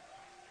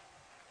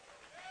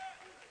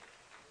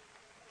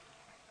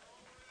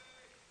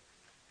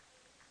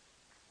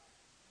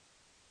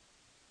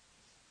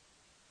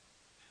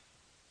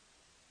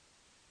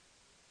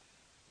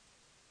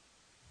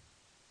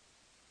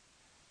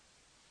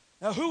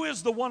 Now, who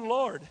is the one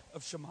Lord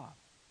of Shema?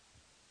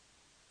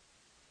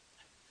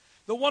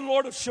 The one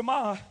Lord of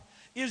Shema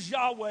is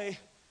Yahweh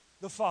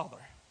the Father.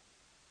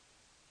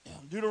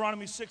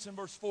 Deuteronomy 6 and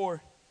verse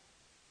 4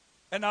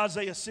 and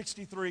Isaiah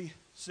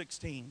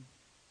 63:16.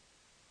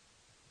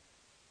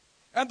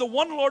 And the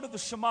one Lord of the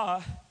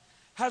Shema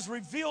has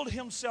revealed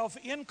himself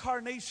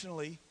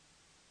incarnationally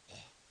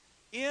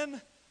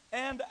in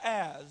and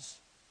as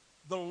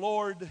the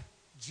Lord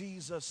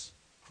Jesus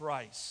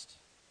Christ.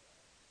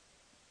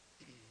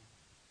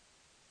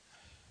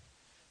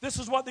 This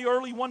is what the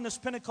early oneness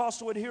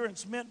Pentecostal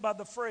adherents meant by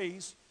the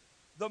phrase,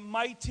 the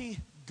mighty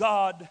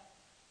God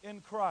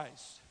in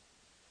Christ.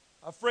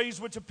 A phrase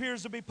which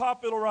appears to be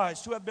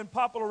popularized, to have been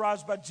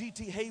popularized by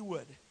G.T.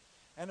 Haywood.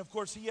 And of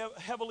course, he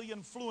heavily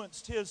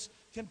influenced his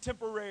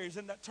contemporaries,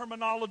 and that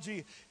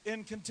terminology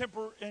in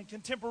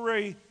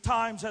contemporary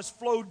times has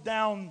flowed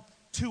down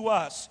to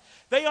us.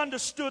 They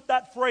understood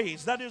that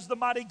phrase, that is the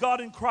mighty God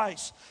in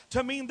Christ,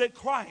 to mean that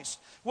Christ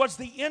was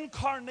the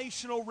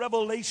incarnational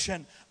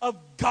revelation of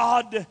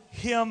God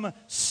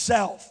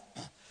himself.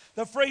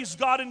 The phrase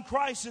God in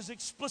Christ is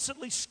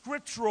explicitly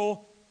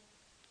scriptural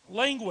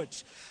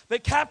language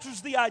that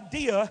captures the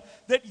idea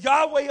that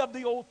Yahweh of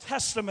the Old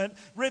Testament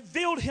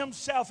revealed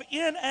himself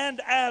in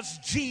and as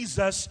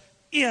Jesus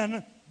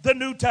in the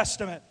New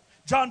Testament.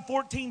 John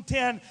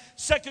 14:10,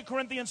 2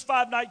 Corinthians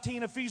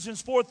 5:19,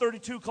 Ephesians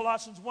 4:32,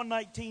 Colossians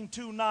 1:19,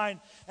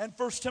 2:9, and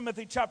 1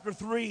 Timothy chapter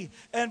 3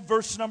 and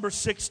verse number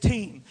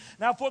 16.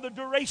 Now, for the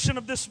duration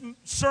of this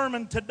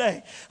sermon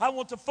today, I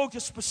want to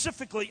focus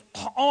specifically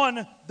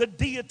on the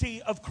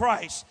deity of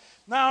Christ.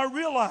 Now, I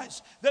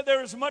realize that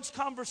there is much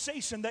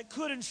conversation that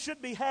could and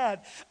should be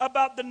had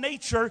about the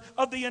nature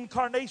of the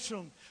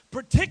incarnation,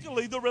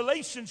 particularly the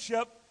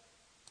relationship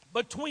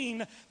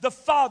between the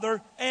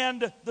Father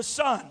and the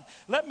Son.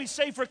 Let me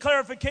say for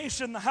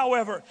clarification,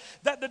 however,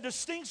 that the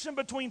distinction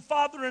between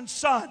Father and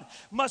Son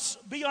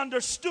must be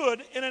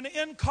understood in an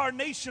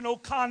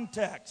incarnational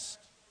context.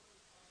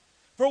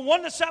 For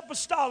oneness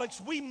apostolics,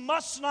 we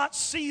must not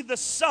see the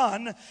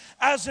Son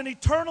as an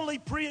eternally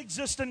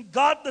pre-existent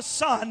God the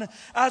Son,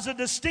 as a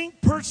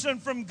distinct person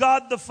from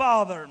God the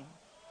Father.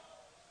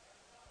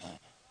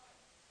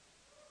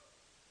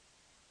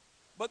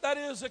 But that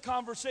is a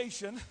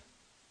conversation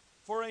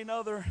for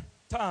another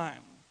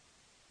time.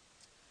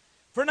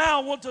 For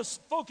now, I want to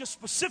focus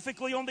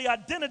specifically on the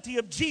identity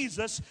of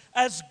Jesus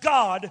as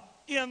God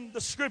in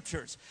the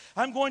Scriptures.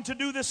 I'm going to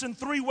do this in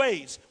three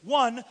ways.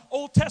 One,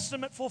 Old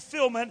Testament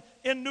fulfillment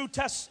in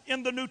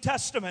the New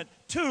Testament.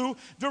 Two,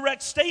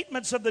 direct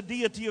statements of the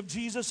deity of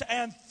Jesus.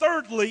 And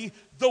thirdly,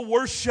 the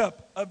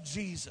worship of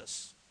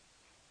Jesus.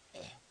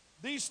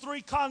 These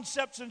three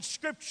concepts in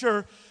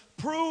Scripture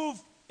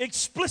prove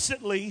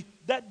explicitly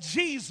that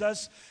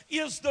Jesus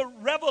is the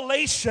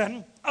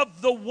revelation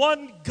of the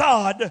one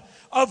God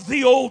of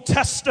the Old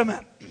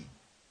Testament.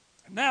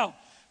 Now,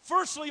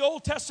 firstly,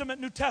 Old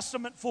Testament, New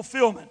Testament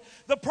fulfillment.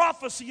 The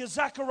prophecy is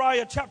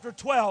Zechariah chapter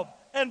 12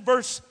 and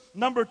verse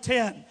number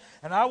 10.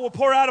 And I will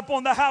pour out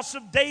upon the house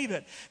of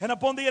David and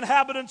upon the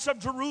inhabitants of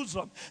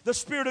Jerusalem the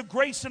spirit of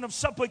grace and of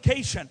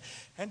supplication.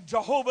 And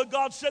Jehovah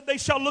God said, they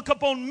shall look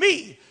upon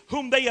me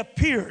whom they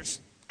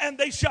appears, and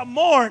they shall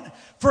mourn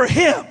for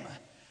him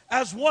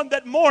as one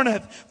that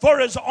mourneth for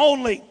his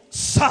only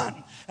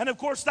son. And of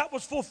course that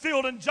was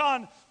fulfilled in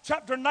John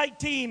chapter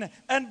 19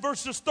 and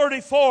verses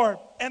 34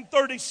 and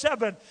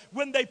 37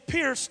 when they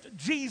pierced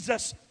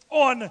Jesus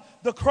on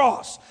the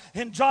cross.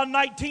 In John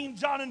 19,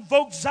 John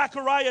invoked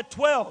Zechariah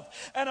 12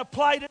 and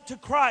applied it to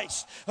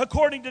Christ.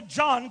 According to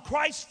John,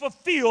 Christ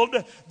fulfilled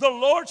the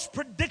Lord's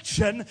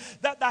prediction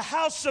that the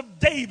house of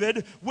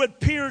David would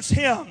pierce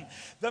him.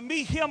 The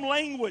me-him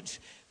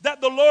language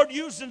that the Lord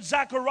used in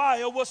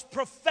Zechariah was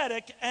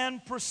prophetic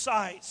and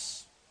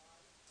precise.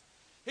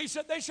 He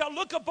said, they shall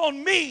look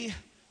upon me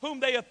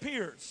whom they have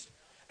pierced,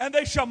 and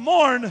they shall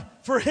mourn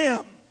for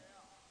him.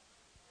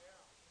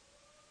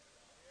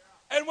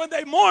 And when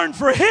they mourn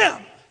for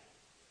him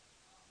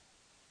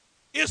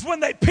is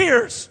when they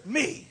pierce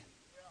me.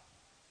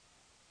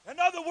 In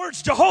other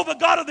words, Jehovah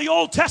God of the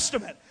Old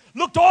Testament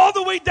looked all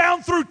the way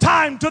down through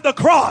time to the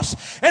cross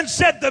and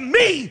said, the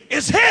me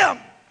is him,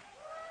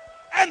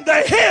 and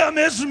the him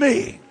is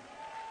me.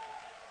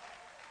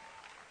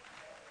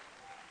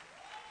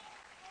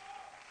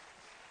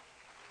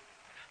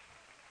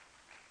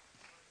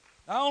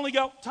 I only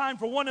got time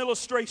for one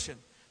illustration.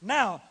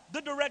 Now,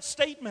 the direct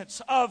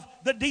statements of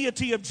the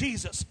deity of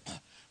Jesus.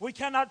 We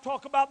cannot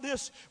talk about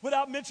this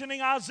without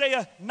mentioning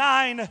Isaiah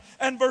 9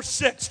 and verse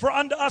 6. For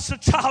unto us a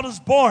child is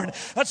born,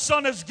 a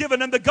son is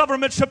given, and the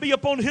government shall be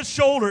upon his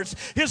shoulders.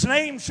 His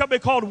name shall be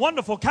called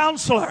Wonderful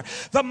Counselor,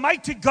 the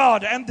Mighty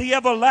God, and the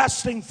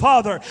Everlasting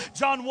Father.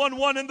 John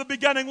 1:1, in the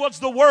beginning was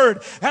the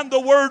Word, and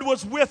the Word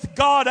was with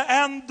God,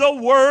 and the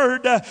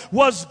Word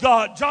was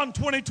God. John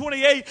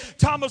 20:28,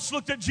 Thomas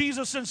looked at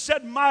Jesus and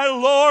said, my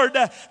Lord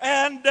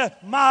and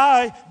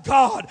my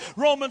God.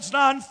 Romans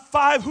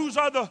 9:5, whose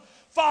are the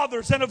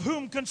fathers, and of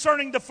whom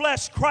concerning the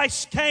flesh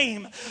Christ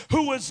came,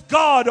 who is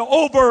God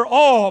over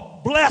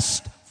all,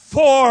 blessed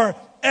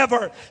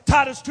forever.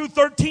 Titus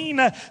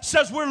 2:13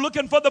 says we're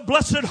looking for the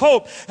blessed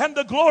hope and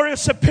the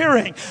glorious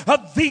appearing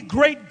of the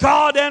great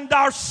God and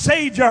our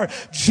Savior,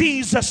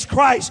 Jesus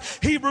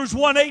Christ. Hebrews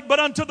 1:8,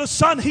 but unto the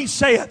Son he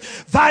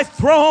saith, thy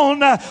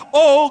throne,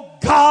 O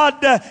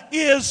God,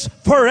 is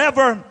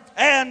forever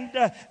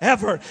and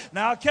ever.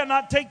 Now, I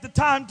cannot take the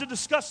time to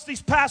discuss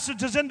these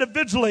passages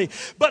individually,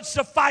 but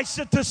suffice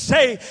it to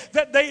say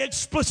that they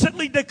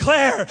explicitly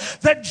declare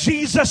that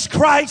Jesus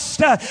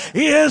Christ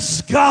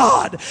is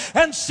God.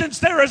 And since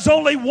there is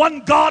only one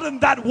God, and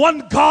that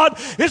one God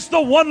is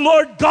the one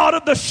Lord God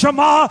of the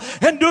Shema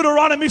in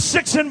Deuteronomy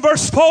 6 and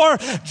verse 4,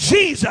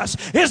 Jesus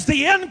is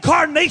the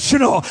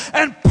incarnational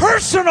and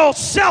personal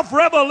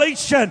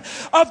self-revelation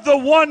of the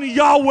one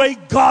Yahweh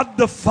God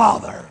the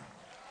Father.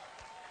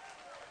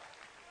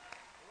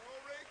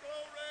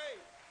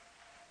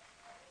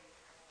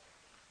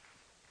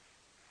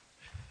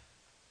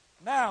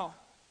 Now,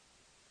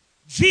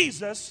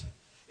 Jesus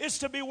is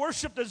to be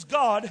worshiped as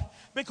God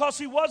because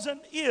he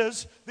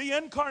is the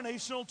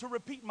incarnational, to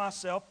repeat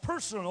myself,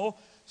 personal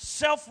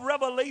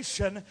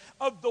self-revelation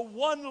of the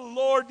one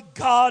Lord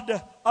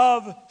God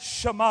of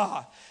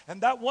Shema.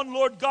 And that one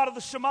Lord God of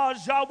the Shema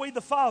is Yahweh the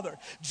Father.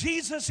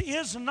 Jesus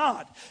is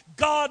not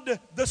God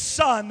the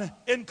Son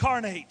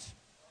incarnate.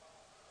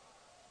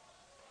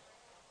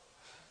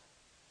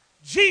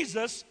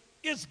 Jesus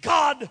is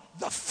God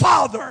the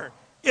Father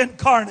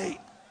incarnate,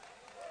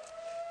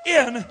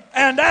 in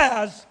and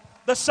as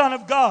the Son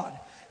of God.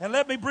 And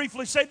let me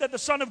briefly say that the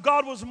Son of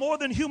God was more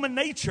than human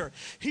nature.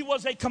 He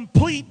was a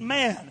complete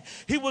man.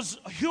 He was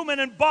human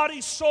in body,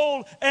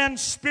 soul, and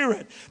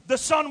spirit. The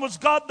Son was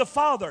God the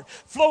Father,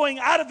 flowing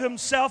out of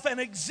himself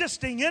and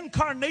existing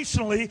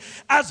incarnationally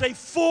as a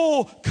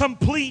full,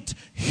 complete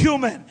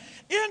human.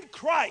 In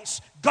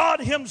Christ,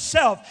 God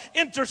himself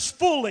enters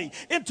fully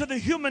into the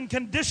human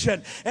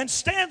condition and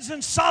stands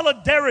in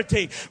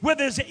solidarity with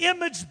his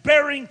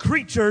image-bearing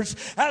creatures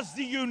as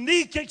the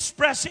unique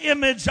express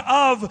image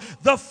of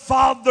the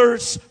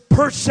Father's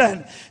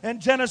person. In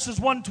Genesis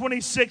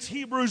 1:26,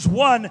 Hebrews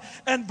 1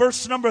 and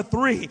verse number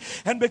 3.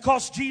 And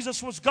because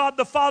Jesus was God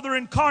the Father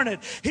incarnate,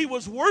 he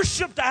was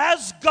worshiped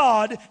as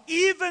God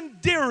even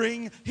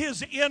during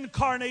his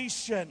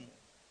incarnation.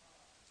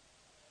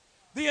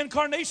 The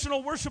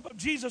incarnational worship of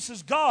Jesus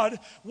as God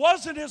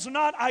was and is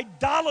not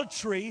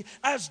idolatry,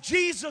 as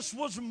Jesus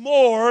was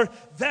more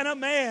than a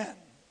man.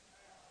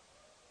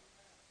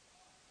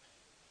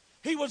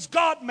 He was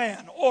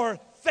God-man, or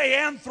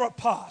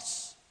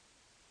theanthropos.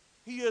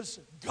 He is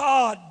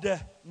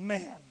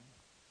God-man.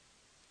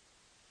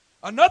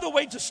 Another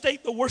way to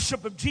state the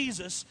worship of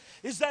Jesus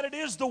is that it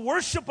is the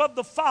worship of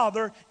the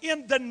Father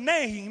in the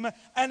name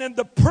and in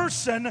the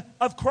person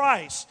of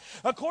Christ.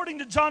 According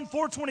to John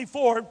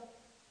 4:24,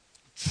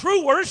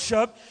 true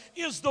worship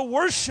is the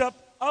worship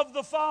of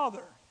the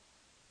Father.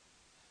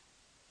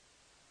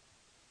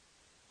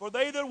 For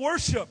they that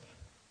worship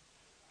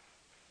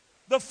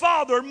the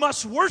Father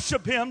must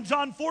worship him,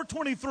 John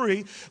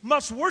 4:23,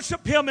 must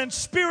worship him in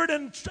spirit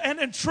and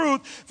in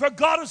truth, for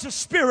God is a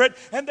spirit,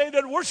 and they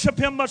that worship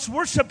him must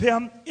worship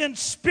him in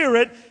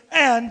spirit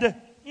and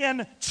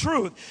in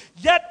truth.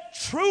 Yet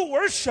true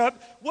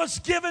worship was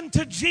given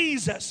to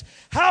Jesus.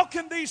 How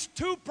can these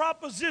two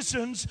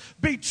propositions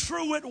be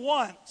true at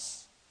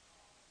once?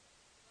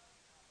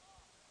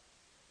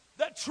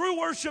 That true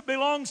worship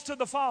belongs to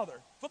the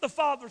Father, for the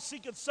Father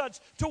seeketh such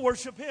to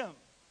worship him.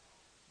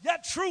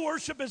 Yet true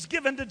worship is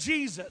given to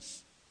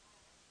Jesus.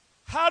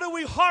 How do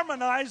we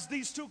harmonize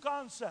these two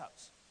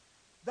concepts?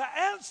 The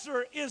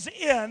answer is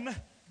in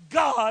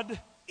God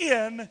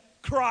in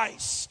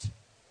Christ.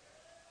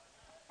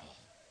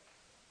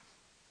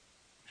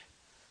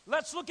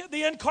 Let's look at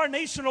the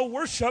incarnational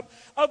worship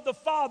of the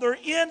Father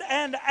in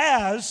and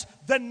as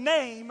the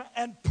name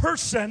and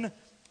person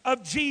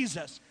of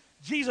Jesus.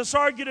 Jesus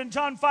argued in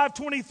John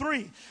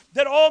 5:23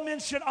 that all men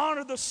should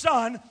honor the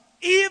Son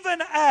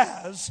even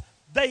as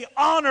they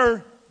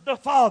honor the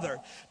Father.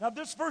 Now,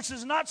 this verse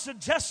is not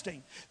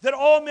suggesting that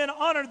all men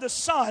honor the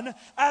Son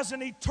as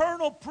an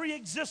eternal,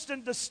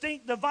 pre-existent,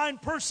 distinct, divine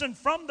person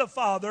from the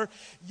Father,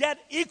 yet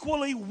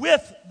equally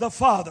with the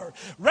Father.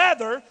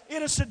 Rather,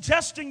 it is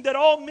suggesting that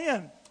all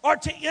men are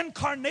to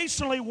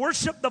incarnationally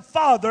worship the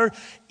Father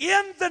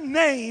in the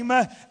name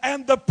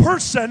and the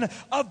person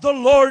of the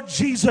Lord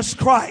Jesus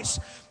Christ.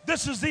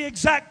 This is the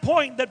exact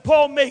point that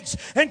Paul makes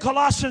in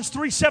Colossians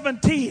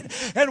 3:17.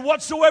 And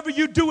whatsoever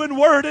you do in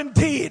word and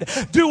deed,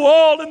 do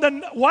all in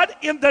the what?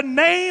 In the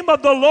name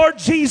of the Lord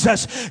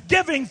Jesus,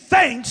 giving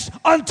thanks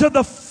unto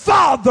the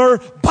Father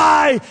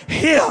by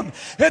him.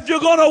 If you're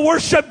going to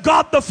worship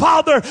God the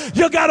Father,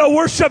 you got to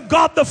worship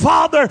God the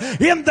Father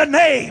in the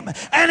name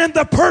and in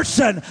the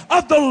person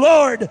of the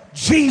Lord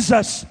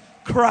Jesus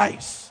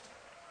Christ.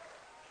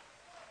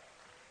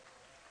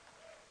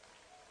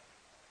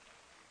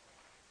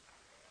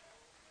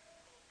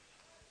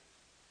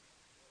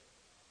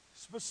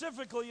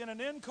 Specifically in an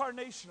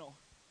incarnational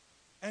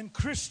and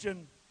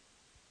Christian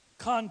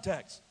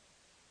context.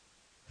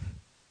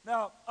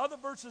 Now, other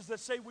verses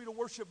that say we to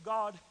worship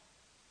God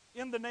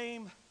in the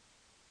name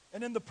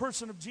and in the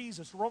person of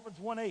Jesus. Romans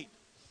 1:8,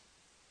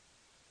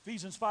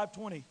 Ephesians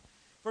 5:20,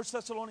 1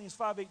 Thessalonians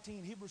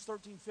 5:18, Hebrews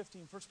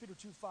 13:15, 1 Peter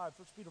 2:5,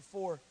 1 Peter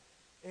 4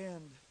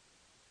 and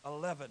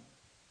 11.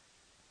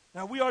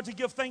 Now, we are to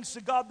give thanks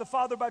to God the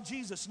Father by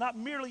Jesus, not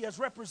merely as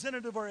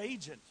representative or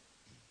agent,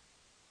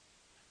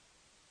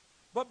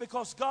 but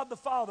because God the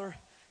Father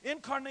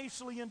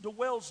incarnationally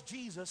indwells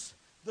Jesus,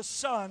 the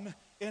Son,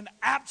 in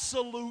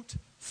absolute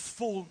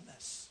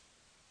fullness.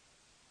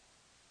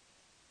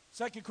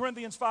 2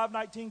 Corinthians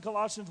 5:19,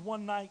 Colossians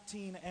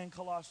 1:19, and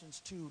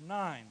Colossians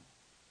 2:9.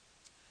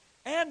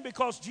 And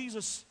because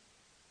Jesus,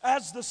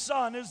 as the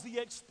Son, is the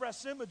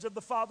express image of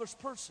the Father's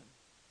person.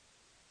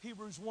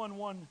 Hebrews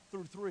 1:1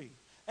 through 3.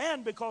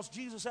 And because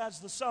Jesus, as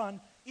the Son,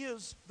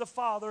 is the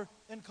Father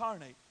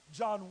incarnate.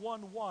 John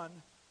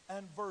 1:1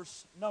 and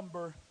verse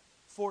number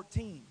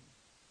 14.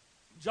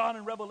 John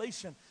in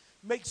Revelation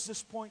makes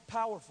this point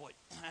powerfully.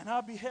 And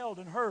I beheld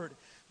and heard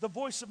the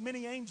voice of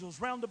many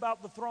angels round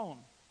about the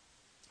throne,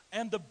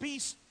 and the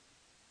beast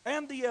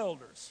and the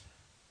elders.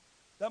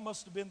 That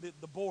must have been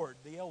the board,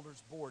 the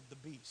elders' board, the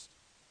beast.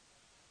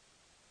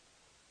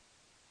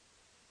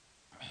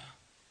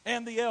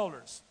 And the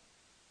elders.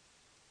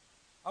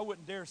 I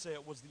wouldn't dare say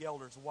it was the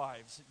elders'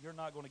 wives. You're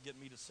not going to get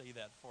me to say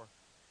that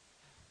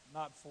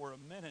not for a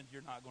minute.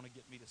 You're not going to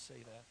get me to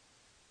say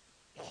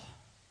that.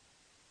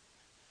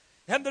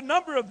 And the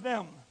number of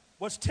them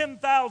was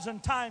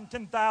 10,000 times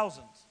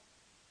 10,000s,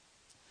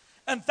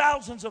 and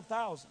thousands of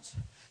thousands,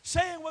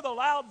 saying with a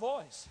loud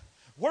voice,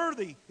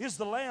 worthy is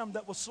the Lamb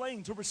that was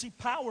slain to receive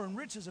power and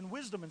riches and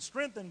wisdom and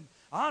strength and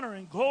honor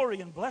and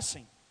glory and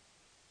blessing.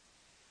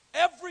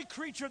 Every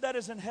creature that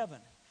is in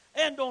heaven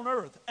and on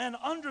earth and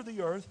under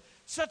the earth,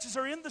 such as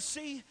are in the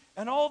sea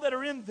and all that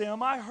are in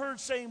them, I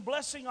heard saying,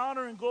 blessing,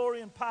 honor, and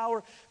glory, and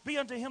power be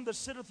unto him that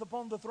sitteth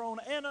upon the throne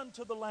and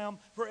unto the Lamb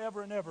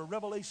forever and ever.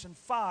 Revelation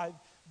 5,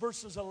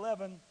 verses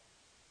 11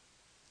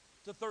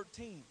 to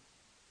 13.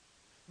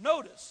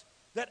 Notice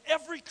that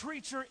every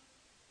creature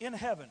in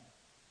heaven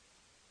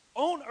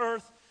on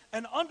earth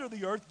and under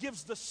the earth,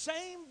 gives the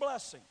same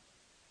blessing,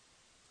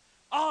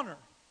 honor,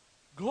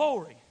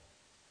 glory,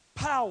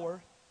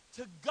 power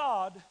to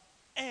God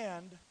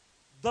and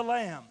the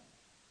Lamb.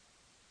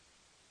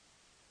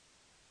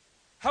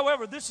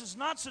 However, this is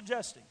not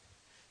suggesting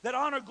that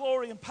honor,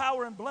 glory, and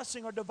power and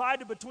blessing are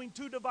divided between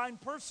two divine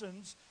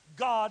persons,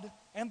 God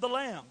and the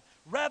Lamb.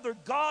 Rather,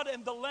 God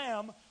and the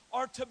Lamb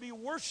are to be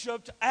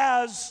worshiped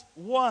as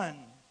one.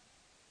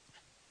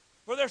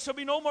 For there shall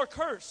be no more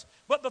curse,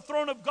 but the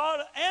throne of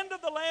God and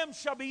of the Lamb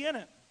shall be in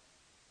it.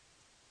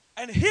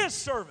 And his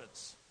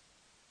servants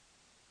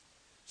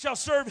shall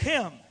serve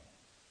him,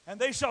 and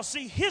they shall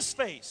see his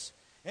face,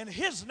 and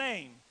his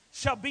name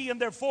shall be in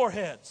their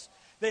foreheads.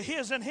 The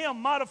his and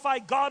him modify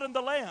God and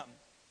the Lamb.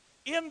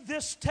 In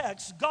this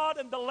text, God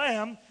and the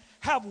Lamb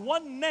have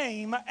one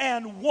name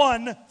and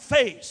one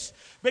face.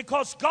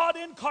 Because God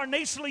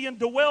incarnationally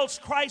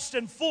indwells Christ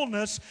in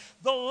fullness,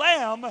 the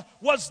Lamb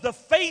was the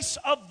face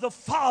of the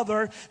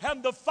Father,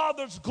 and the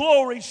Father's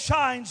glory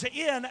shines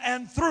in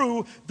and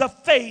through the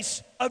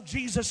face of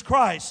Jesus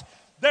Christ.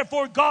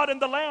 Therefore, God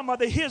and the Lamb are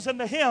the his and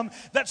the him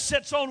that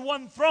sits on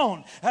one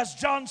throne. As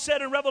John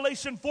said in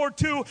Revelation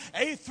 4:2,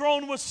 a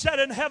throne was set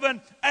in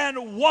heaven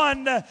and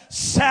one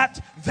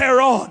sat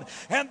thereon.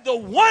 And the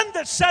one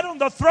that sat on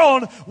the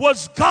throne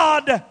was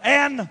God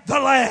and the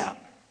Lamb.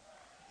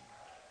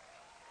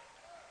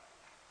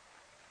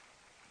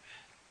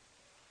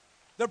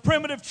 The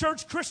primitive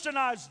church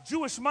Christianized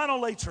Jewish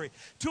monolatry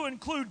to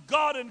include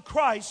God and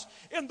Christ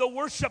in the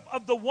worship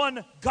of the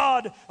one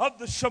God of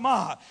the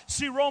Shema.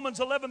 See Romans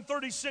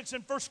 11:36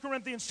 and 1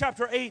 Corinthians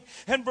chapter 8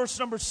 and verse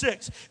number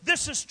 6.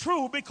 This is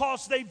true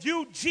because they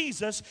viewed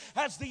Jesus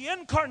as the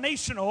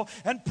incarnational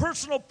and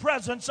personal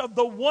presence of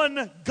the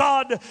one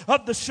God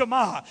of the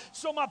Shema.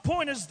 So my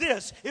point is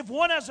this: if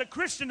one as a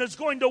Christian is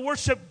going to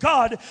worship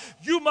God,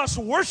 you must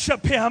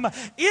worship him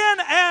in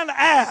and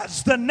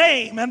as the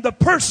name and the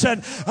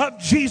person of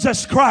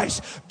Jesus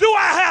Christ. Do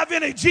I have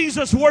any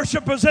Jesus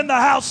worshipers in the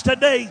house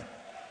today?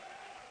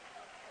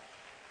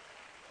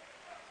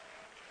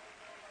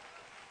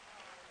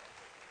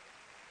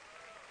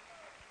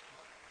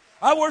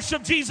 I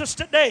worship Jesus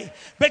today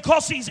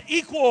because he's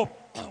equal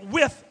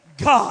with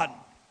God.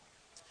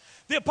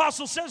 The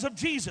apostle says of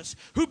Jesus,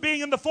 who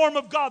being in the form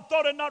of God,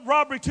 thought it not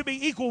robbery to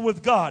be equal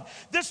with God.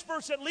 This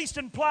verse at least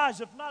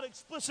implies, if not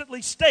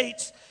explicitly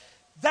states,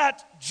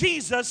 that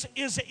Jesus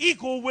is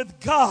equal with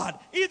God.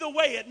 Either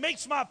way, it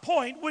makes my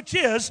point, which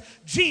is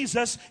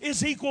Jesus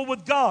is equal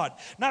with God.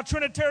 Now,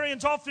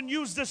 Trinitarians often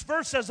use this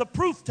verse as a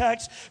proof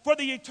text for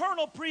the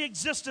eternal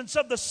preexistence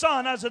of the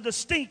Son as a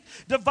distinct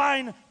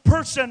divine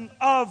person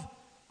of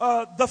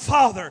the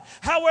Father.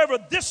 However,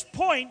 this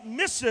point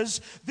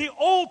misses the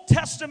Old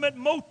Testament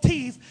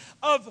motif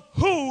of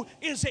who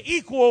is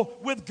equal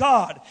with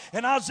God.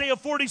 In Isaiah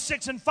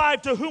 46 and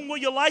 5, to whom will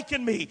you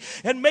liken me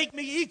and make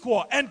me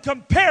equal and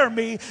compare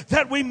me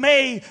that we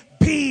may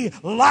be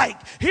like?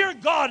 Here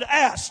God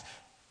asked,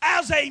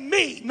 as a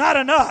me, not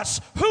an us,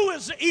 who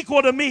is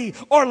equal to me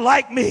or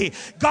like me?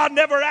 God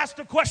never asked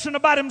a question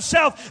about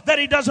himself that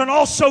he doesn't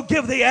also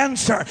give the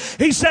answer.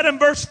 He said in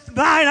verse 9,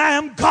 I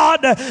am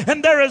God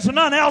and there is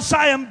none else.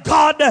 I am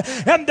God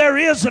and there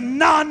is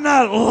none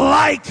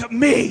like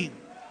me.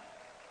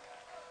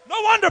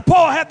 No wonder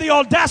Paul had the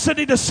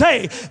audacity to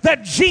say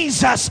that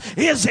Jesus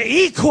is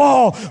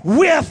equal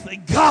with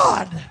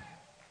God.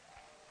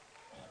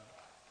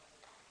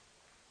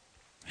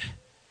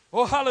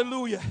 Oh,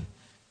 hallelujah.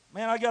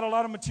 Man, I got a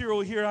lot of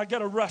material here. I got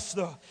to rush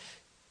though.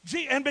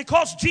 And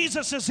because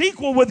Jesus is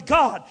equal with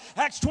God,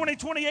 Acts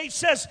 20:28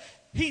 says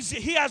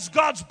he has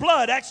God's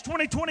blood. Acts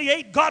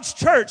 20:28, God's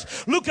church.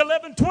 Luke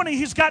 11:20,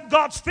 he's got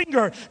God's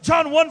finger.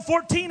 John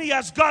 1:14, he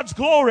has God's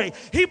glory.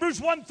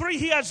 Hebrews 1:3,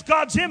 he has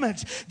God's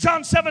image.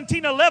 John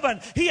 17:11,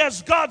 he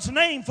has God's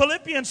name.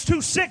 Philippians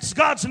 2:6,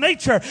 God's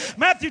nature.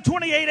 Matthew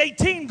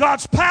 28:18,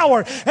 God's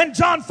power. And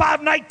John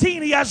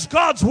 5:19, he has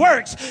God's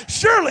works.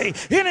 Surely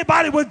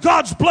anybody with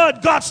God's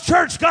blood, God's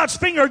church, God's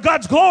finger,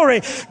 God's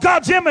glory,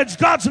 God's image,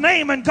 God's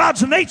name, and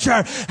God's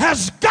nature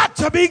has got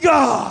to be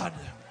God.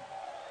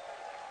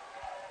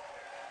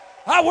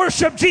 I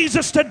worship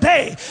Jesus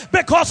today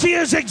because he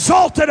is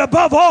exalted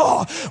above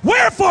all.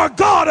 Wherefore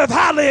God hath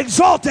highly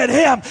exalted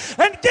him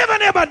and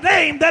given him a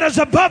name that is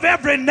above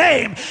every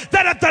name,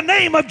 that at the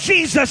name of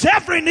Jesus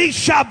every knee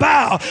shall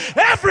bow,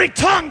 every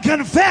tongue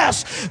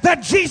confess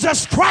that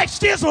Jesus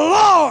Christ is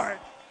Lord.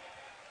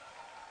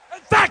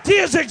 In fact, he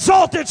is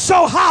exalted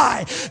so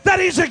high that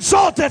he's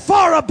exalted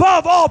far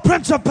above all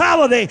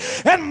principality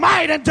and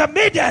might and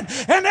dominion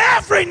and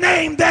every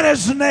name that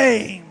is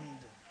named.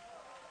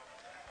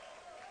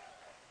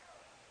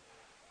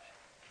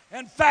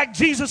 In fact,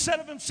 Jesus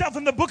said of himself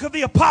in the book of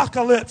the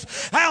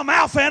Apocalypse, I am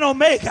Alpha and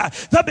Omega,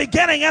 the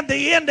beginning and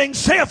the ending,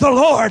 saith the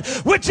Lord,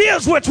 which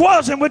is, which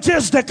was, and which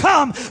is to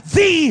come,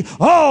 the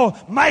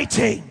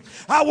Almighty.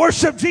 I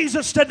worship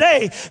Jesus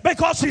today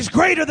because he's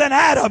greater than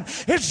Adam.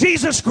 Is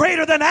Jesus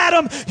greater than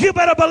Adam? You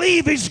better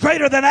believe he's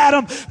greater than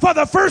Adam. For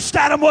the first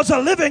Adam was a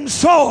living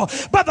soul,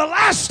 but the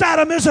last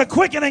Adam is a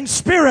quickening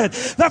spirit.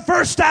 The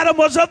first Adam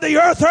was of the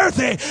earth,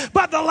 earthy,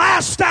 but the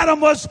last Adam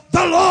was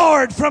the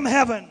Lord from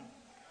heaven.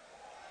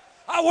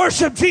 I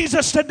worship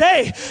Jesus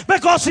today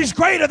because he's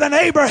greater than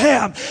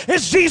Abraham.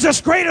 Is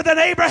Jesus greater than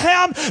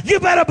Abraham?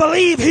 You better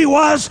believe he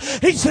was.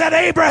 He said,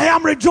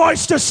 Abraham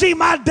rejoiced to see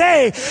my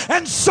day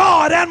and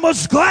saw it and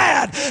was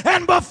glad.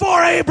 And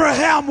before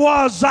Abraham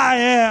was, I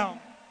am.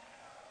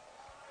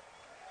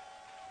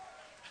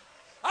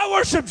 I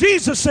worship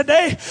Jesus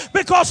today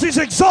because he's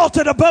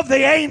exalted above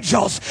the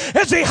angels.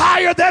 Is he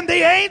higher than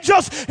the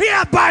angels? He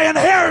hath by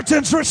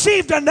inheritance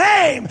received a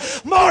name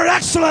more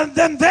excellent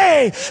than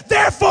they.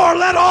 Therefore,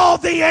 let all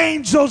the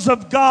angels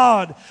of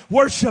God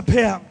worship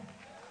him.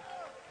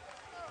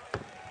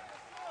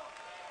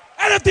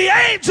 And if the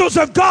angels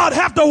of God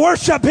have to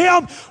worship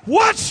him,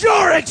 what's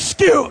your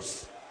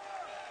excuse?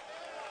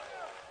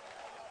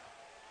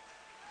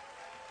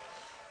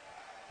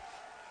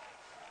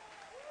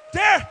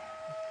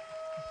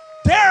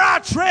 Dare I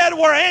tread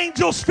where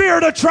angels fear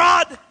to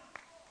trod?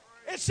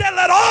 It said,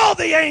 let all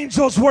the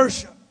angels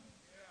worship.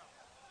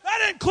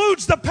 That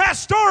includes the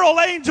pastoral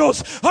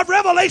angels of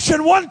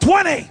Revelation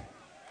 1:20.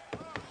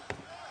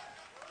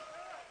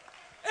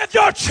 If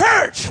your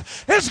church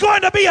is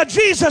going to be a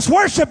Jesus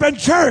worshiping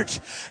church,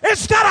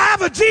 it's got to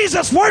have a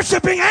Jesus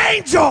worshiping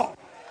angel.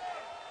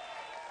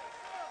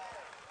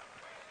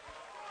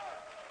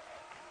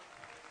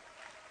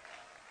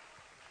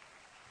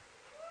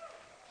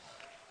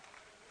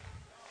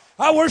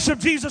 I worship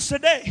Jesus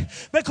today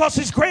because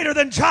he's greater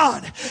than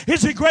John.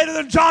 Is he greater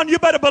than John? You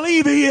better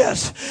believe he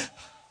is.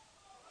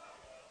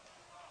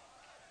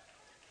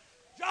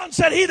 John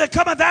said, he that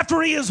cometh after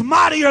me is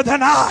mightier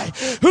than I,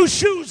 whose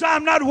shoes I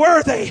am not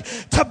worthy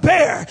to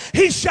bear.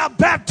 He shall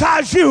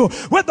baptize you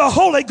with the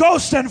Holy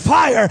Ghost and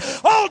fire.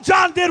 All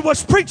John did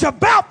was preach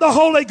about the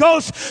Holy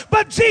Ghost,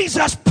 but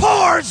Jesus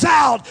pours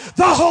out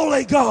the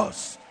Holy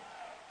Ghost.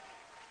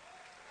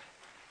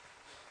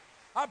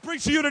 I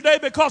preach to you today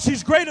because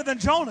he's greater than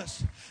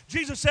Jonas.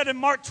 Jesus said in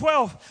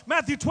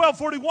Matthew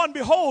 12:41,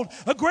 behold,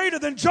 a greater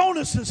than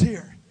Jonas is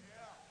here.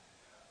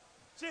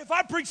 See, if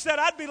I preached that,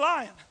 I'd be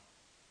lying.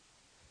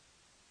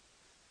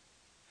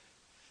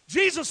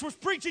 Jesus was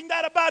preaching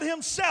that about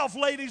himself,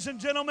 ladies and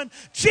gentlemen.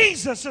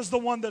 Jesus is the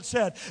one that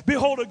said,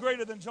 behold, a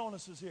greater than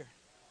Jonas is here.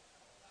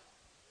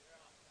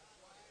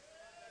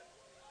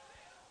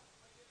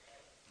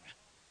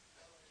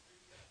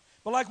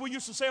 But like we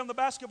used to say on the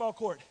basketball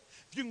court,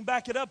 if you can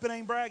back it up, it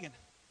ain't bragging.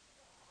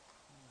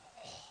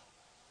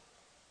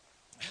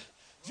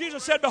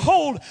 Jesus said,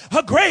 behold,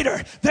 a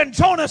greater than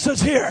Jonas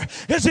is here.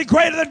 Is he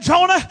greater than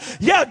Jonah?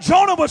 Yeah,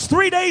 Jonah was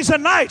 3 days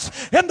and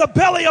nights in the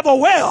belly of a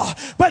whale.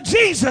 But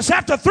Jesus,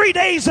 after 3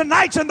 days and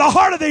nights in the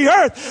heart of the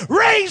earth,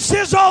 raised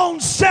his own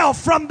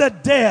self from the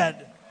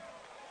dead.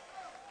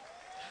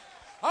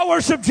 I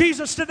worship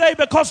Jesus today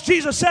because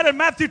Jesus said in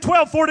Matthew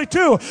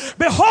 12:42,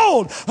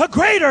 behold, a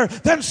greater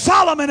than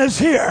Solomon is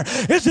here.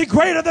 Is he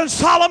greater than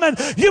Solomon?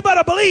 You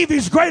better believe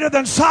he's greater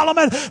than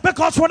Solomon,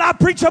 because when I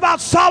preach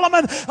about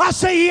Solomon, I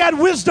say he had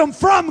wisdom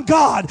from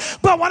God.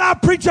 But when I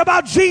preach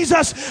about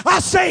Jesus, I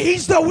say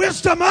he's the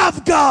wisdom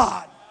of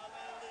God.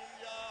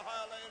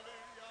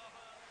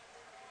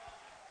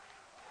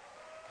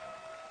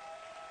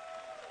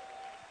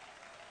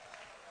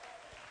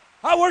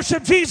 I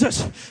worship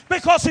Jesus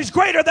because he's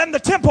greater than the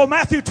temple,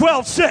 Matthew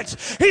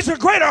 12:6. He's a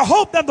greater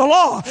hope than the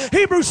law,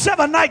 Hebrews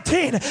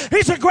 7:19.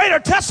 He's a greater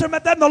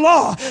testament than the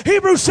law,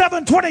 Hebrews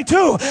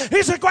 7:22.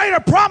 He's a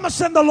greater promise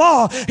than the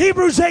law,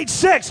 Hebrews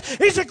 8:6.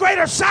 He's a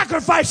greater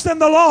sacrifice than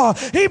the law,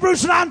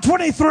 Hebrews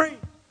 9:23.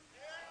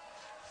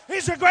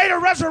 He's a greater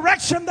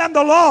resurrection than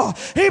the law,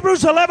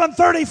 Hebrews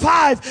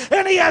 11:35.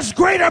 And he has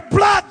greater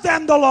blood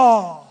than the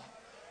law.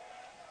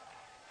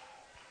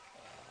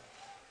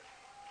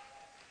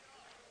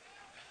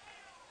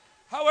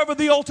 However,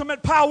 the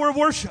ultimate power of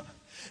worship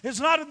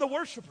is not in the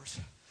worshipers,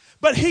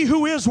 but he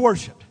who is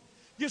worshiped.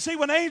 You see,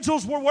 when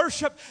angels were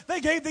worshiped, they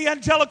gave the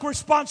angelic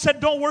response, said,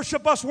 don't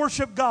worship us,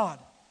 worship God.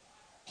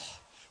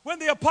 When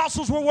the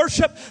apostles were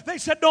worshiped, they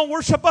said, don't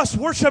worship us,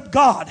 worship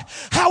God.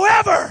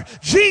 However,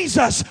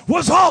 Jesus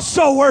was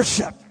also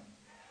worshiped.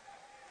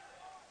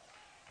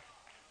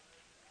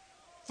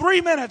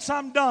 3 minutes,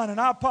 I'm done, and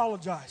I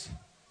apologize.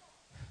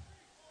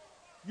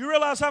 You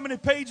realize how many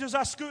pages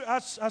I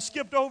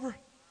skipped over?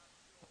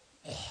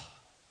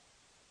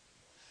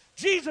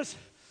 Jesus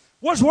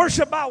was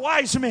worshipped by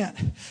wise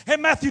men in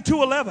Matthew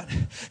 2:11.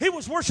 He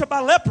was worshipped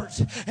by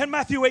lepers in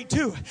Matthew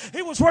 8:2.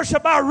 He was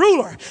worshipped by a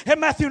ruler in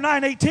Matthew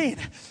 9:18.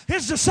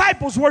 His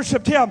disciples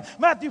worshipped him,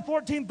 Matthew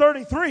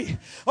 14:33.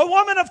 A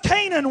woman of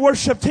Canaan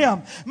worshipped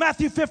him,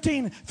 Matthew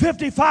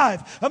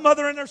 15:55. A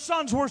mother and her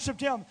sons worshipped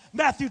him,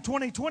 Matthew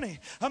 20:20.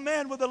 A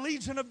man with a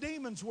legion of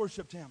demons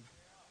worshipped him.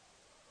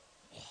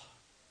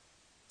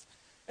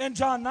 In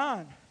John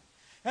 9.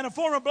 And a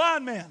former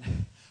blind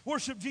man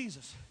worshiped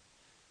Jesus.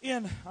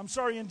 in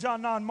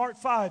John 9, Mark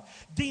 5,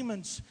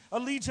 a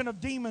legion of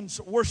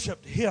demons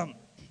worshiped him.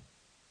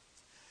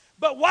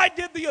 But why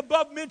did the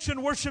above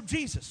mentioned worship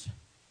Jesus?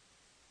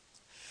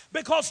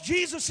 Because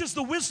Jesus is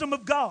the wisdom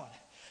of God.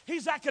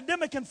 He's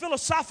academic and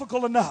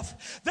philosophical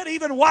enough that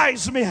even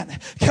wise men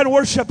can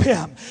worship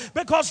him.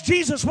 Because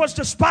Jesus was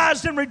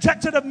despised and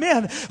rejected of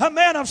men, a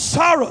man of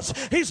sorrows.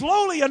 He's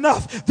lowly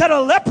enough that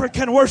a leper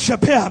can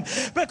worship him.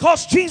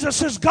 Because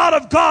Jesus is God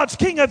of gods,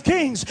 King of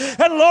kings,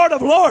 and Lord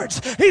of lords.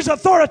 He's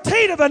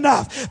authoritative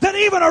enough that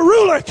even a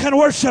ruler can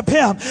worship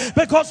him.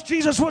 Because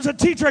Jesus was a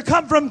teacher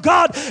come from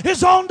God,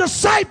 his own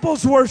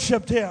disciples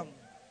worshiped him.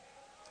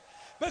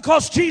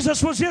 Because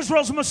Jesus was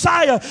Israel's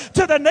Messiah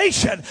to the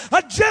nation,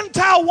 a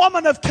Gentile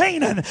woman of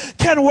Canaan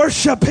can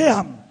worship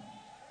him.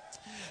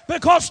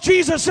 Because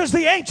Jesus is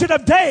the Ancient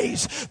of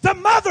Days, the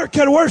mother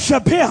can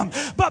worship him.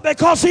 But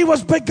because he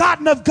was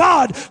begotten of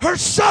God, her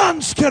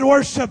sons can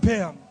worship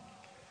him.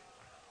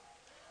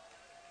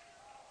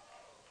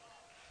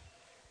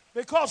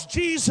 Because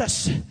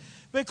Jesus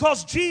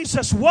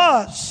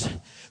was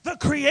the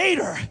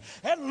creator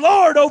and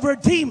Lord over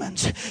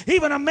demons.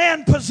 Even a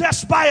man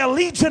possessed by a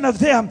legion of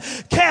them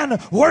can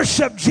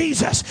worship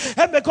Jesus.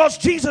 And because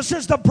Jesus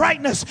is the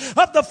brightness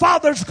of the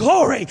Father's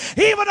glory,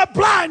 even a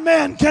blind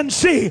man can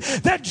see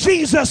that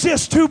Jesus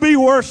is to be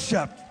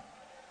worshiped.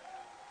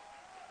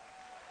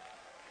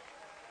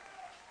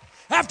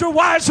 After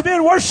wise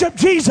men worshiped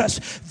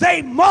Jesus,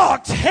 they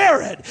mocked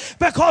Herod.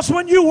 Because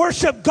when you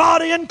worship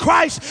God in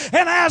Christ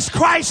and as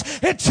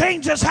Christ, it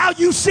changes how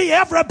you see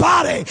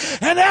everybody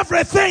and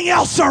everything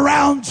else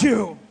around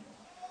you.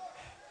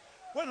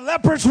 When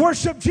lepers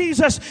worshiped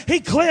Jesus, he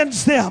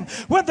cleansed them.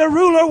 When the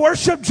ruler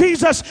worshiped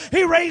Jesus,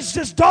 he raised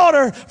his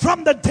daughter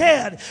from the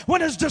dead. When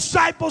his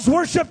disciples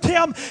worshiped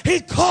him, he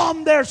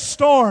calmed their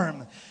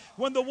storm.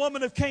 When the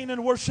woman of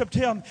Canaan worshiped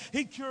him,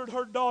 he cured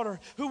her daughter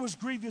who was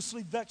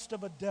grievously vexed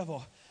of a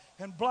devil.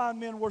 And blind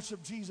men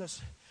worshiped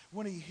Jesus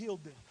when he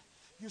healed them.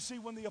 You see,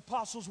 when the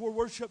apostles were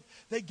worshiped,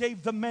 they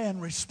gave the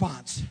man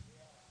response.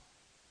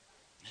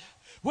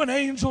 When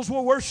angels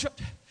were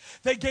worshiped,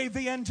 they gave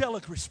the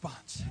angelic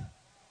response.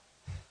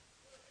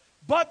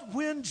 But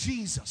when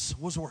Jesus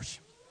was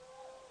worshiped,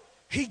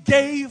 he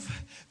gave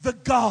the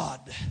God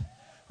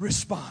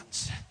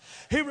response.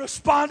 He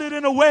responded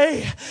in a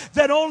way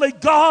that only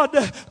God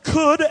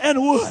could and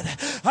would.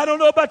 I don't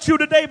know about you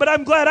today, but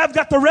I'm glad I've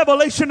got the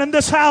revelation in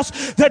this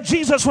house that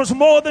Jesus was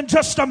more than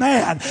just a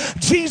man.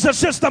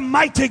 Jesus is the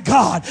mighty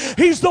God.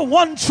 He's the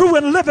one true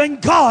and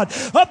living God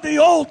of the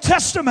Old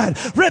Testament,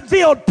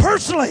 revealed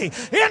personally,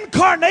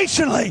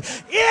 incarnationally,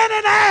 in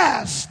and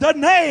as the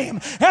name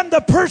and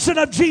the person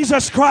of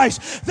Jesus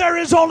Christ. There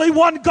is only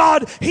one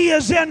God. He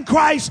is in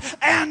Christ,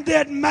 and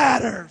it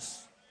matters.